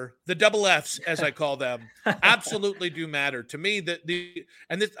factor, the double Fs, as I call them, absolutely do matter. To me,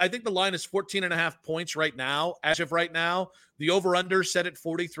 I think the line is 14.5 points right now. As of right now, the over-under set at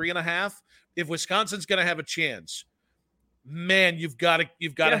 43.5. If Wisconsin's going to have a chance, man, you've got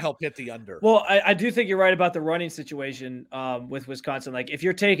to help hit the under. Well, I do think you're right about the running situation with Wisconsin. Like, if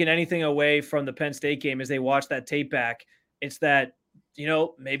you're taking anything away from the Penn State game as they watch that tape back, it's that,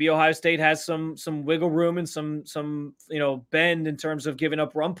 maybe Ohio State has some wiggle room and some bend in terms of giving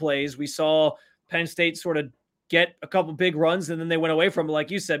up run plays. We saw Penn State sort of get a couple big runs and then they went away from it,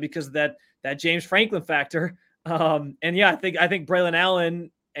 like you said, because of that James Franklin factor. I think Braylon Allen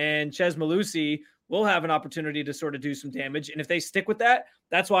and Chez Mellusi will have an opportunity to sort of do some damage. And if they stick with that,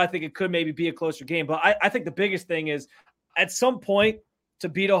 that's why I think it could maybe be a closer game. But I think the biggest thing is at some point to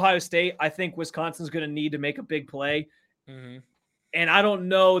beat Ohio State, I think Wisconsin's going to need to make a big play. Mm-hmm. And I don't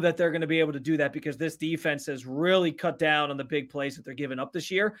know that they're going to be able to do that because this defense has really cut down on the big plays that they're giving up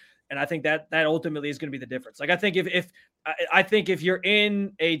this year. And I think that ultimately is going to be the difference. Like, I think if you're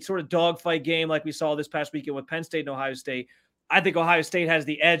in a sort of dogfight game like we saw this past weekend with Penn State and Ohio State, I think Ohio State has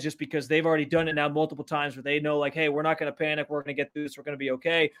the edge just because they've already done it now multiple times where they know, like, hey, we're not going to panic. We're going to get through this. We're going to be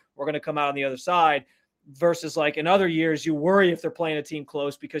okay. We're going to come out on the other side. Versus like in other years, you worry if they're playing a team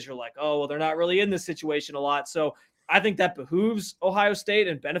close because you're like, oh, well, they're not really in this situation a lot. So I think that behooves Ohio State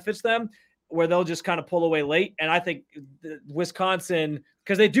and benefits them where they'll just kind of pull away late. And I think Wisconsin,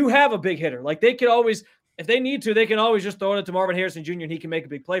 because they do have a big hitter, like they could always, if they need to, they can always just throw it to Marvin Harrison Jr. and he can make a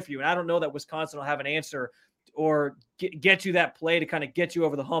big play for you. And I don't know that Wisconsin will have an answer or get you that play to kind of get you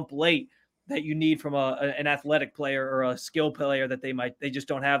over the hump late that you need from an athletic player or a skill player that they just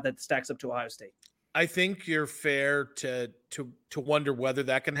don't have that stacks up to Ohio State. I think you're fair to wonder whether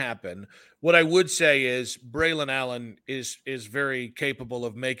that can happen. What I would say is Braylon Allen is very capable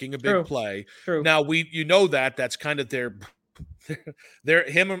of making a big play. True. Now that's kind of their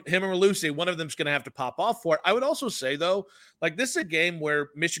him and Mellusi, one of them's going to have to pop off for it. I would also say though, like this is a game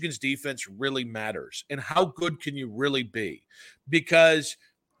where Michigan's defense really matters and how good can you really be? Because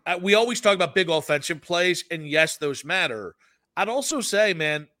we always talk about big offensive plays and yes, those matter. I'd also say,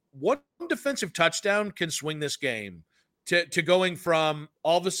 man, one defensive touchdown can swing this game to going from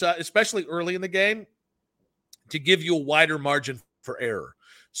all of a sudden, especially early in the game, to give you a wider margin for error.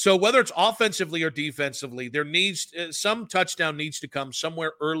 So whether it's offensively or defensively, there needs some touchdown needs to come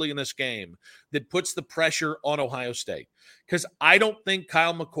somewhere early in this game that puts the pressure on Ohio State. Because I don't think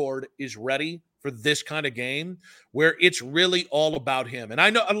Kyle McCord is ready for this kind of game where it's really all about him. And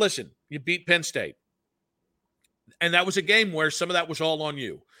I know, listen, you beat Penn State. And that was a game where some of that was all on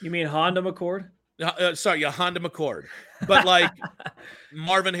you. You mean Honda McCord? Honda McCord. But like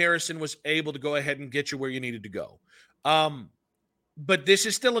Marvin Harrison was able to go ahead and get you where you needed to go. But this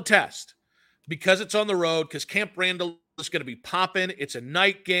is still a test because it's on the road, because Camp Randall is going to be popping. It's a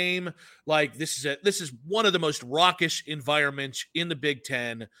night game. Like this is one of the most raucous environments in the Big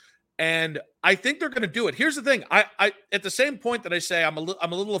Ten. And I think they're going to do it. Here's the thing. I at the same point that I say I'm a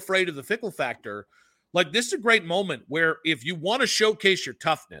little afraid of the Fickell factor. Like this is a great moment where if you want to showcase your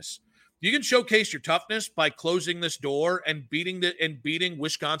toughness, you can showcase your toughness by closing this door and beating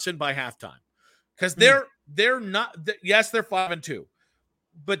Wisconsin by halftime. Because they're not, yes, they're 5-2,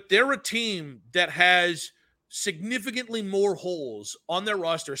 but they're a team that has significantly more holes on their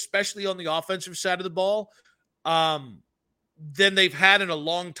roster, especially on the offensive side of the ball, than they've had in a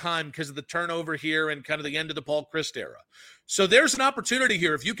long time because of the turnover here and kind of the end of the Paul Chryst era. So there's an opportunity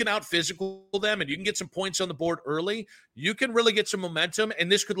here. If you can out-physical them and you can get some points on the board early, you can really get some momentum, and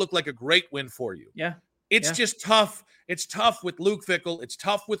this could look like a great win for you. Yeah. It's just tough. It's tough with Luke Fickell. It's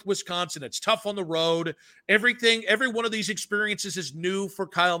tough with Wisconsin. It's tough on the road. Every one of these experiences is new for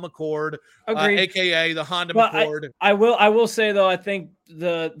Kyle McCord, a.k.a. the Honda McCord. I will say, though, I think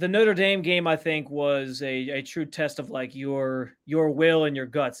the Notre Dame game, I think, was a true test of, like, your will and your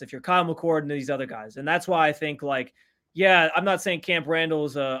guts if you're Kyle McCord and these other guys. And that's why I think, like, yeah, I'm not saying Camp Randall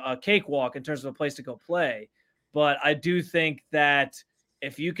is a cakewalk in terms of a place to go play, but I do think that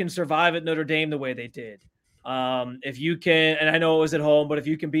if you can survive at Notre Dame the way they did, if you can, and I know it was at home, but if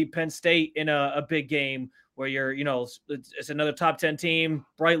you can beat Penn State in a big game where you're, it's another top 10 team,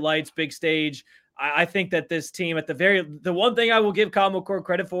 bright lights, big stage. I think that this team the one thing I will give Kyle McCord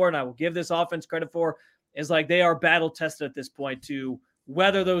credit for, and I will give this offense credit for, is like they are battle tested at this point to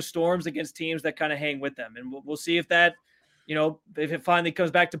weather those storms against teams that kind of hang with them. And we'll see if that, if it finally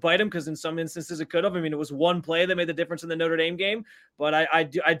comes back to bite them, because in some instances it could have. I mean, it was one play that made the difference in the Notre Dame game, but I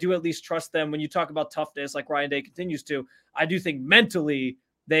do at least trust them. When you talk about toughness, like Ryan Day continues to, I do think mentally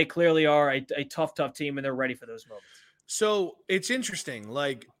they clearly are a tough team, and they're ready for those moments. So it's interesting.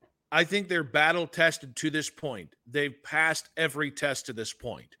 Like, I think they're battle tested to this point. They've passed every test to this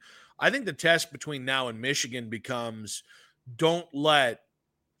point. I think the test between now and Michigan becomes, don't let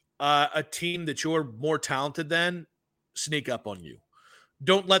a team that you're more talented than sneak up on you.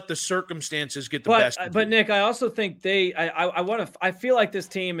 Don't let the circumstances get the best of you. But Nick, I also think I feel like this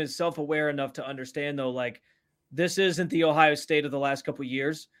team is self-aware enough to understand, though, like, this isn't the Ohio State of the last couple of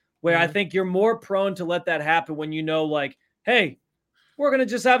years, where I think you're more prone to let that happen when like, hey, we're going to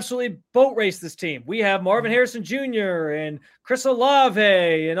just absolutely boat race this team. We have Marvin Harrison Jr. and Chris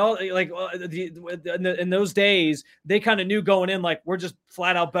Olave and all, like, in those days, they kind of knew going in, like, we're just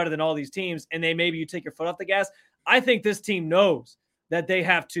flat out better than all these teams. And maybe you take your foot off the gas. I think this team knows that they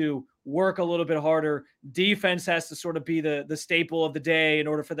have to work a little bit harder. Defense has to sort of be the staple of the day in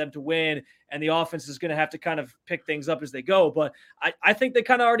order for them to win. And the offense is going to have to kind of pick things up as they go. But I think they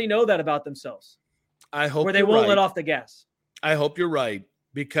kind of already know that about themselves. I hope where they won't let off the gas. I hope you're right,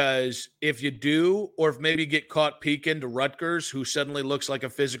 because if you do, or if maybe get caught peeking to Rutgers, who suddenly looks like a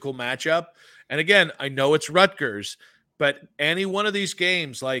physical matchup. And again, I know it's Rutgers, but any one of these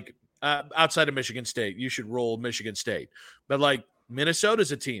games, like outside of Michigan State, you should roll Michigan State. But like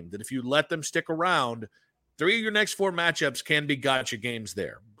Minnesota's a team that if you let them stick around, 3 of your next 4 matchups can be gotcha games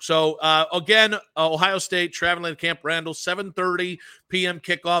there. So, again, Ohio State traveling to Camp Randall, 7:30 p.m.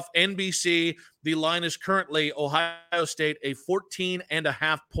 kickoff, NBC. The line is currently Ohio State, a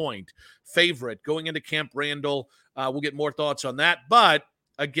 14.5-point favorite going into Camp Randall. We'll get more thoughts on that. But,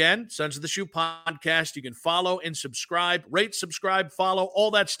 again, Sons of the Shoe podcast, you can follow and subscribe, rate, subscribe, follow, all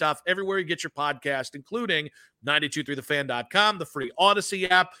that stuff everywhere you get your podcast, including 923thefan.com, the free Odyssey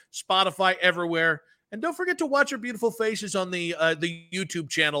app, Spotify, everywhere. And don't forget to watch our beautiful faces on the YouTube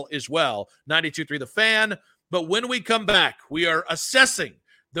channel as well, 92.3 The Fan. But when we come back, we are assessing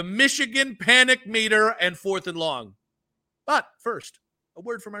the Michigan Panic Meter and 4th and Long. But first, a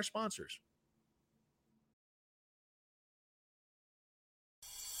word from our sponsors.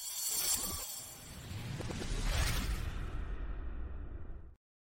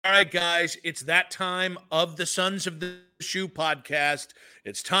 All right, guys, it's that time of the Sons of the Shoe podcast.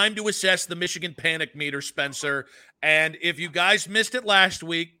 It's time to assess the Michigan Panic Meter, Spencer. And if you guys missed it last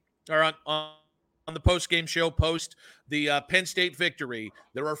week, or on the post-game show, post the Penn State victory,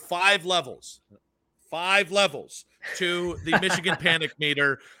 there are 5 levels. 5 levels to the Michigan Panic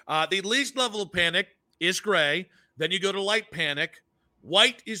Meter. The least level of panic is gray. Then you go to light panic.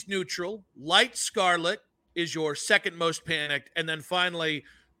 White is neutral. Light scarlet is your second most panicked. And then finally,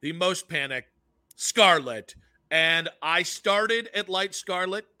 the most panicked, scarlet. And I started at light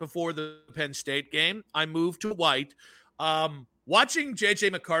scarlet before the Penn State game. I moved to white. Watching J.J.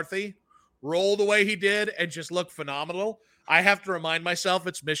 McCarthy roll the way he did and just look phenomenal, I have to remind myself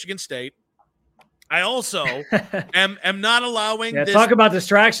it's Michigan State. I also am not allowing this. Talk about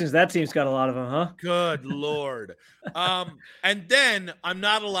distractions. That team's got a lot of them, huh? Good Lord. And then I'm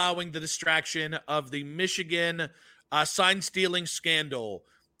not allowing the distraction of the Michigan sign-stealing scandal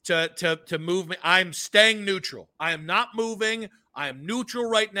to move me. I'm staying neutral. I am not moving. I am neutral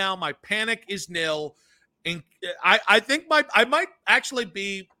right now. My panic is nil. And I think I might actually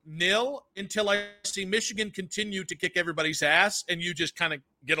be nil until I see Michigan continue to kick everybody's ass and you just kind of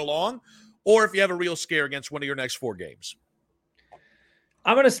get along, or if you have a real scare against one of your next 4 games.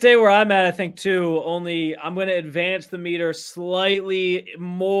 I'm going to stay where I'm at, I think, too. Only I'm going to advance the meter slightly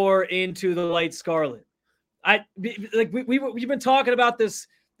more into the light scarlet. We've been talking about this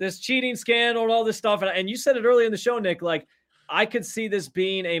cheating scandal and all this stuff. And you said it earlier in the show, Nick, like, I could see this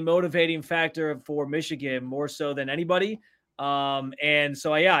being a motivating factor for Michigan more so than anybody. And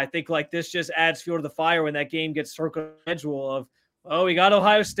so, yeah, I think like this just adds fuel to the fire when that game gets circled schedule of, oh, we got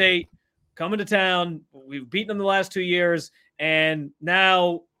Ohio State coming to town. We've beaten them the last 2 years. And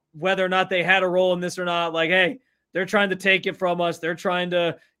now whether or not they had a role in this or not, like, hey, they're trying to take it from us. They're trying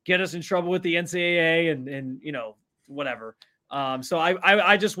to get us in trouble with the NCAA and whatever. So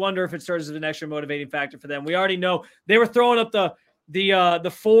I just wonder if it serves as an extra motivating factor for them. We already know they were throwing up the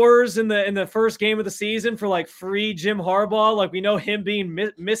 4s in the first game of the season for like free Jim Harbaugh. Like, we know him being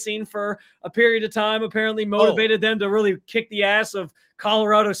missing for a period of time apparently motivated them to really kick the ass of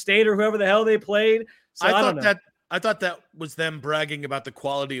Colorado State or whoever the hell they played. So I thought that was them bragging about the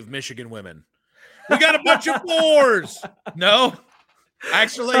quality of Michigan women. We got a bunch of 4s. No,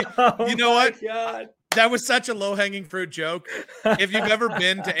 actually, you know what? God. That was such a low-hanging fruit joke. If you've ever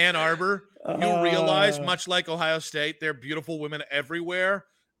been to Ann Arbor, you'll realize, much like Ohio State, there are beautiful women everywhere.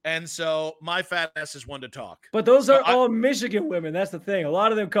 And so my fat ass is one to talk. But those are all Michigan women. That's the thing. A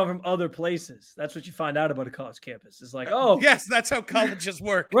lot of them come from other places. That's what you find out about a college campus. It's like, oh. Yes, that's how colleges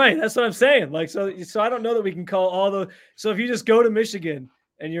work. Right. That's what I'm saying. Like, so I don't know that we can call all the – so if you just go to Michigan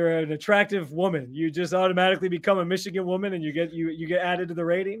and you're an attractive woman, you just automatically become a Michigan woman and you get added to the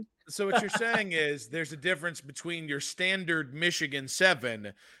rating? So what you're saying is there's a difference between your standard Michigan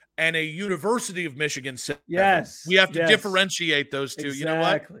 7 and a University of Michigan 7. Yes. We have to differentiate those two. Exactly. You know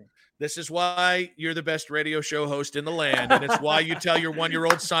what? This is why you're the best radio show host in the land, and it's why you tell your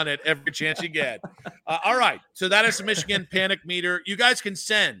 1-year-old son it every chance you get. All right. So that is the Michigan Panic Meter. You guys can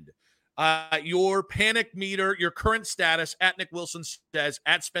send your Panic Meter, your current status at Nick Wilson says,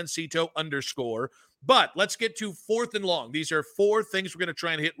 at Spencito _. But let's get to fourth and long. These are 4 things we're going to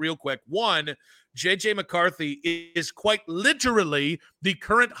try and hit real quick. 1, J.J. McCarthy is quite literally the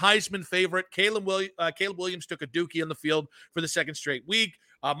current Heisman favorite. Caleb Williams took a dookie on the field for the 2nd straight week.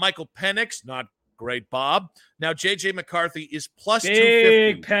 Michael Penix, not great, Bob. Now, J.J. McCarthy is plus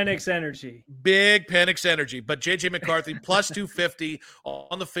 250. Big Penix energy. Big Penix energy. But J.J. McCarthy plus 250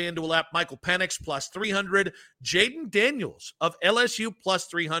 on the FanDuel app. Michael Penix plus 300. Jaden Daniels of LSU plus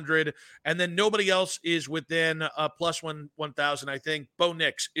 300. And then nobody else is within plus 1,000, I think. Bo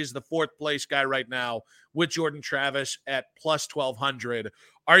Nix is the 4th place guy right now with Jordan Travis at plus 1,200.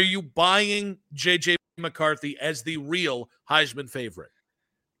 Are you buying J.J. McCarthy as the real Heisman favorite?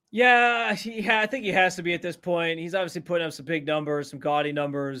 Yeah, I think he has to be at this point. He's obviously putting up some big numbers, some gaudy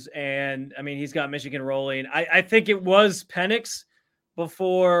numbers, and I mean, he's got Michigan rolling. I think it was Penix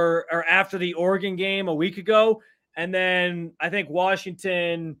before or after the Oregon game a week ago, and then I think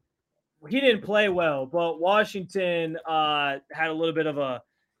Washington. He didn't play well, but Washington had a little bit of a.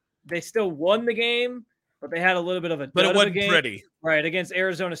 They still won the game, but they had a little bit of a. But it wasn't game, pretty, right, against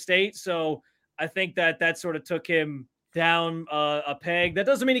Arizona State. So I think that sort of took him down a peg. That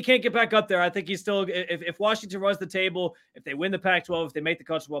doesn't mean he can't get back up there. I think he's still, if Washington runs the table, if they win the Pac-12, if they make the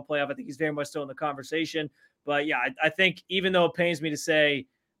College Football Playoff, I think he's very much still in the conversation. But yeah, I think even though it pains me to say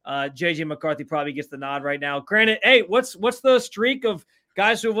J.J. McCarthy probably gets the nod right now. Granted, hey, what's the streak of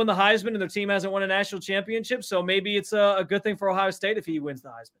guys who have won the Heisman and their team hasn't won a national championship? So maybe it's a good thing for Ohio State if he wins the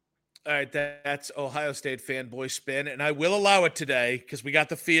Heisman. All right, that's Ohio State fanboy spin, and I will allow it today because we got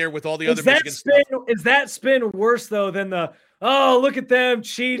the fear with all the other Michigan stuff. Is that spin worse, though, than the, oh, look at them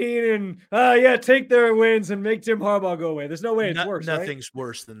cheating and, take their wins and make Jim Harbaugh go away? There's no way it's worse, Nothing's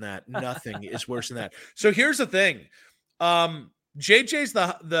worse than that. Nothing is worse than that. So here's the thing. JJ's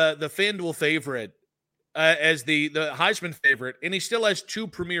the FanDuel favorite as the Heisman favorite, and he still has 2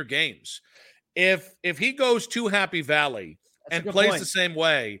 premier games. If he goes to Happy Valley and plays the same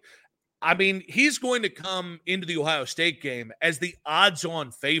way, I mean, he's going to come into the Ohio State game as the odds-on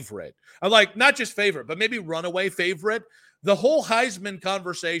favorite. Like, not just favorite, but maybe runaway favorite. The whole Heisman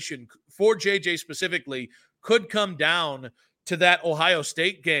conversation for JJ specifically could come down to that Ohio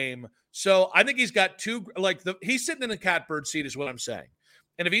State game. So I think he's got 2, he's sitting in a catbird seat is what I'm saying.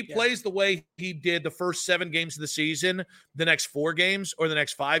 And if he plays the way he did the first 7 games of the season, the next 4 games or the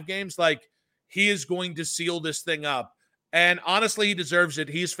next 5 games, he is going to seal this thing up. And honestly, he deserves it.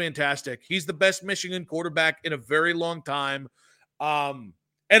 He's fantastic. He's the best Michigan quarterback in a very long time. And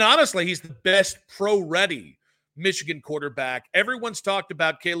honestly, he's the best pro-ready Michigan quarterback. Everyone's talked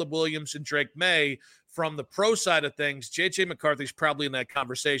about Caleb Williams and Drake May from the pro side of things. J.J. McCarthy's probably in that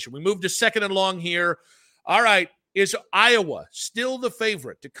conversation. We move to 2nd and long here. All right. Is Iowa still the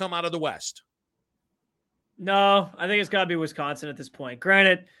favorite to come out of the West? No, I think it's got to be Wisconsin at this point.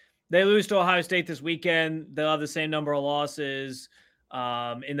 Granted, they lose to Ohio State this weekend. They'll have the same number of losses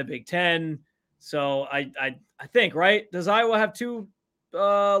in the Big Ten. So I think, right? Does Iowa have 2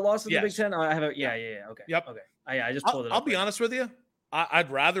 losses in the Big Ten? I have okay. Yep. Okay. I just pulled it up. I'll be honest with you.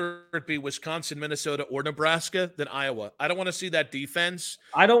 I'd rather it be Wisconsin, Minnesota, or Nebraska than Iowa. I don't want to see that defense.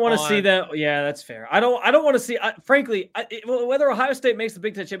 I don't want to see that. Yeah, that's fair. I don't want to see. Frankly, whether Ohio State makes the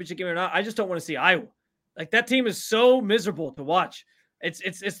Big Ten championship game or not, I just don't want to see Iowa. That team is so miserable to watch.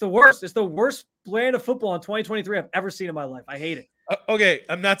 It's the worst. It's the worst brand of football in 2023 I've ever seen in my life. I hate it. Okay,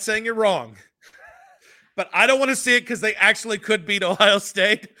 I'm not saying you're wrong, but I don't want to see it because they actually could beat Ohio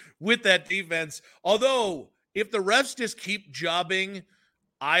State with that defense. Although, if the refs just keep jobbing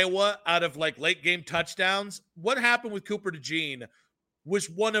Iowa out of late game touchdowns, what happened with Cooper DeJean was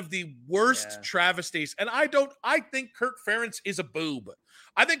one of the worst travesties. And I think Kirk Ferentz is a boob.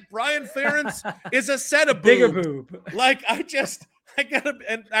 I think Brian Ferentz is a set of boobs. Bigger boob.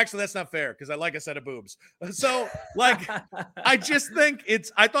 and actually that's not fair because I like a set of boobs. So like, I just think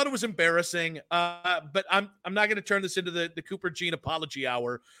I thought it was embarrassing. But I'm not going to turn this into the Cooper Gene apology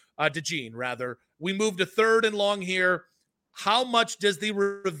hour. To Gene rather. We moved to 3rd and long here. How much does the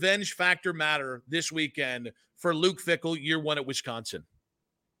revenge factor matter this weekend for Luke Fickell, year 1 at Wisconsin?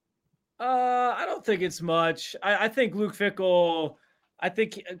 I don't think it's much. I think Luke Fickell,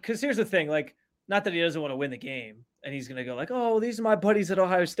 because here's the thing, like, not that he doesn't want to win the game and he's going to go like, oh, these are my buddies at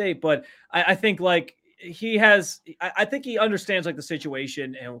Ohio State. But I think like I think he understands like the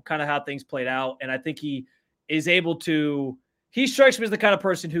situation and kind of how things played out. And I think he is able to, he strikes me as the kind of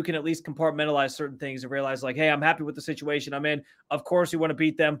person who can at least compartmentalize certain things and realize like, hey, I'm happy with the situation I'm in. Of course, we want to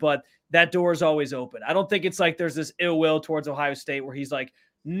beat them, but that door is always open. I don't think it's like there's this ill will towards Ohio State where he's like,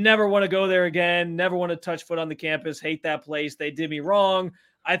 never want to go there again, never want to touch foot on the campus, hate that place, they did me wrong.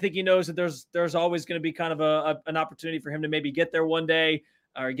 I think he knows that there's always going to be kind of an opportunity for him to maybe get there one day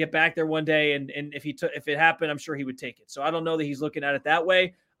or get back there one day. And if it happened, I'm sure he would take it. So I don't know that he's looking at it that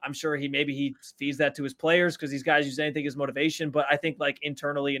way. I'm sure he feeds that to his players because these guys use anything as motivation. But I think like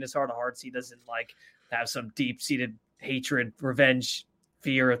internally in his heart of hearts, he doesn't like have some deep seated hatred, revenge,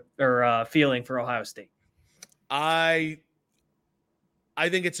 fear, or feeling for Ohio State. I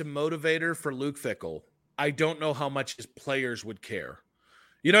think it's a motivator for Luke Fickell. I don't know how much his players would care.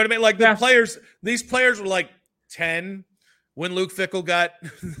 You know what I mean? Like these players were like 10 when Luke Fickell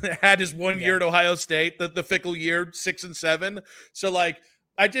had his 1 year at Ohio State, the Fickell year, 6 and 7. So like,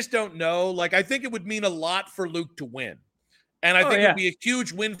 I just don't know. Like, I think it would mean a lot for Luke to win. And I think it'd be a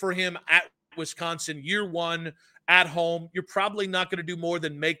huge win for him at Wisconsin, year 1 at home. You're probably not going to do more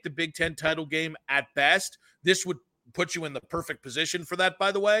than make the Big Ten title game at best. This would put you in the perfect position for that,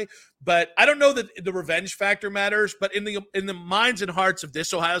 by the way. But I don't know that the revenge factor matters, but in the minds and hearts of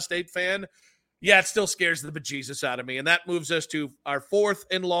this Ohio State fan, yeah, it still scares the bejesus out of me. And that moves us to our 4th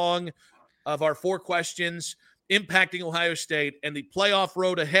and long of our 4 questions impacting Ohio State and the playoff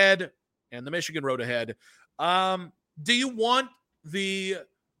road ahead and the Michigan road ahead. Do you want the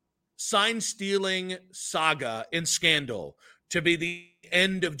sign-stealing saga and scandal to be the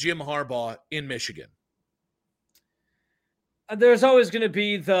end of Jim Harbaugh in Michigan? There's always going to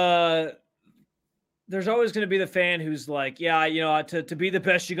be the fan who's like, yeah, you know, to be the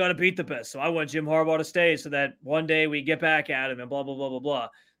best, you got to beat the best. So I want Jim Harbaugh to stay so that one day we get back at him and blah, blah, blah, blah, blah.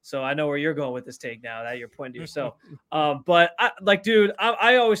 So I know where you're going with this take now that you're pointing to yourself. But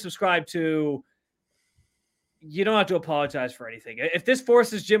I always subscribe to, you don't have to apologize for anything. If this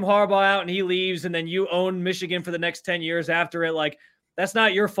forces Jim Harbaugh out and he leaves and then you own Michigan for the next 10 years after it, like, that's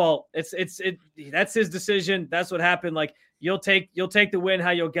not your fault. That's his decision. That's what happened. Like, you'll take the win how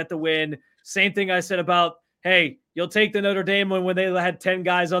you'll get the win. Same thing I said about, hey, you'll take the Notre Dame when they had 10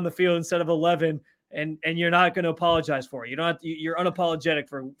 guys on the field instead of 11, and you're not going to apologize for it. You're unapologetic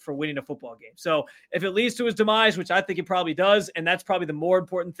for winning a football game. So if it leads to his demise, which I think it probably does, and that's probably the more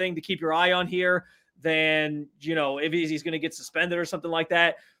important thing to keep your eye on here than, you know, if he's going to get suspended or something like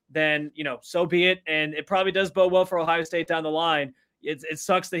that, then, you know, so be it. And it probably does bode well for Ohio State down the line. It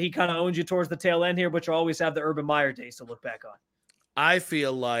sucks that he kind of owns you towards the tail end here, but you always have the Urban Meyer days to look back on. I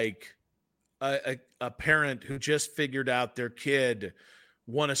feel like a parent who just figured out their kid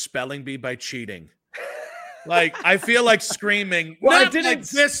won a spelling bee by cheating. Like, I feel like screaming, well, not like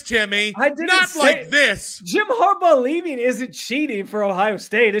this, Timmy. Not like this. Jim Harbaugh leaving isn't cheating for Ohio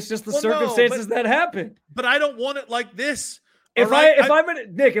State. It's just the circumstances that happened. But I don't want it like this. If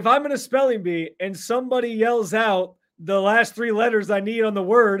I'm in a spelling bee and somebody yells out the last 3 letters I need on the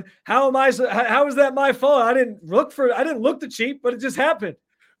word, how is that my fault? I didn't look to cheat, but it just happened.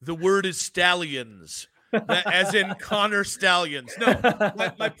 The word is stallions, as in Connor Stallions. No,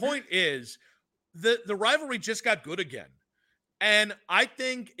 my point is the rivalry just got good again. And I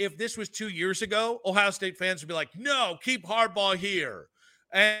think if this was 2 years ago, Ohio State fans would be like, no, keep Harbaugh here.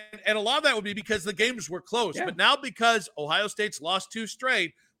 And a lot of that would be because the games were close. Yeah. But now because Ohio State's lost 2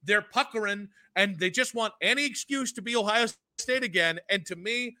 straight, they're puckering and they just want any excuse to be Ohio State again. And to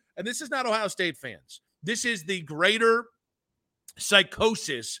me, and this is not Ohio State fans, this is the greater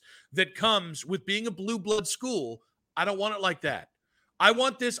psychosis that comes with being a blue blood school. I don't want it like that. I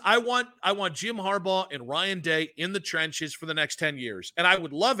want Jim Harbaugh and Ryan Day in the trenches for the next 10 years. And I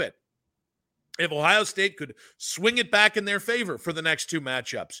would love it if Ohio State could swing it back in their favor for the next 2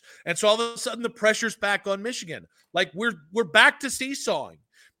 matchups. And so all of a sudden the pressure's back on Michigan. Like we're back to seesawing.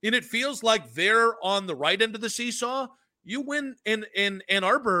 And it feels like they're on the right end of the seesaw. You win in Ann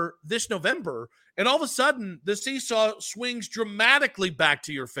Arbor this November, and all of a sudden the seesaw swings dramatically back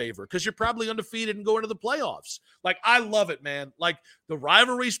to your favor because you're probably undefeated and going to the playoffs. Like, I love it, man. Like, the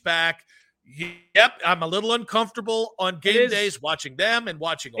rivalry's back. Yep, I'm a little uncomfortable on game days watching them and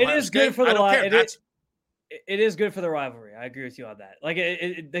watching Ohio It is State. good for the I don't care. It is good for the rivalry. I agree with you on that. Like,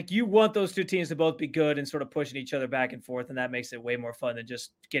 like you want those two teams to both be good and sort of pushing each other back and forth, and that makes it way more fun than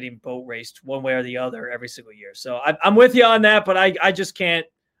just getting boat raced one way or the other every single year. So I'm with you on that, but I just can't.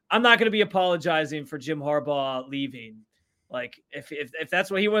 I'm not going to be apologizing for Jim Harbaugh leaving. Like, if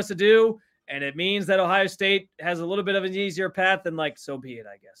that's what he wants to do, and it means that Ohio State has a little bit of an easier path, then like so be it,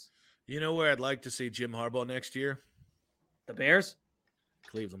 I guess. You know where I'd like to see Jim Harbaugh next year? The Bears,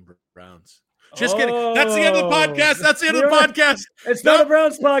 Cleveland Browns. Just kidding. That's the end of the podcast. That's the end of the podcast. It's not a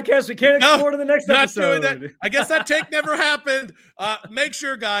Browns podcast. We can't explore to the next episode. Doing that. I guess that take never happened. Make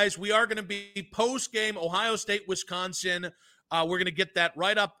sure, guys, we are going to be post-game Ohio State, Wisconsin. We're going to get that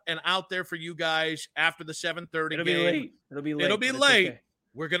right up and out there for you guys after the 7:30 It'll game. Be late. It'll be late. Okay.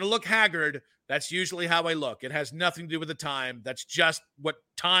 We're going to look haggard. That's usually how I look. It has nothing to do with the time. That's just what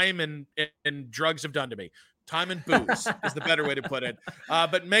time and drugs have done to me. Time and booze is the better way to put it.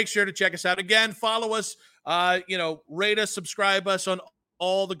 But make sure to check us out. Again, follow us, rate us, subscribe us on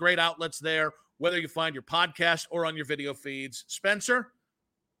all the great outlets there, whether you find your podcast or on your video feeds. Spencer,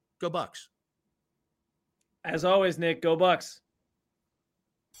 go Bucks. As always, Nick, go Bucks.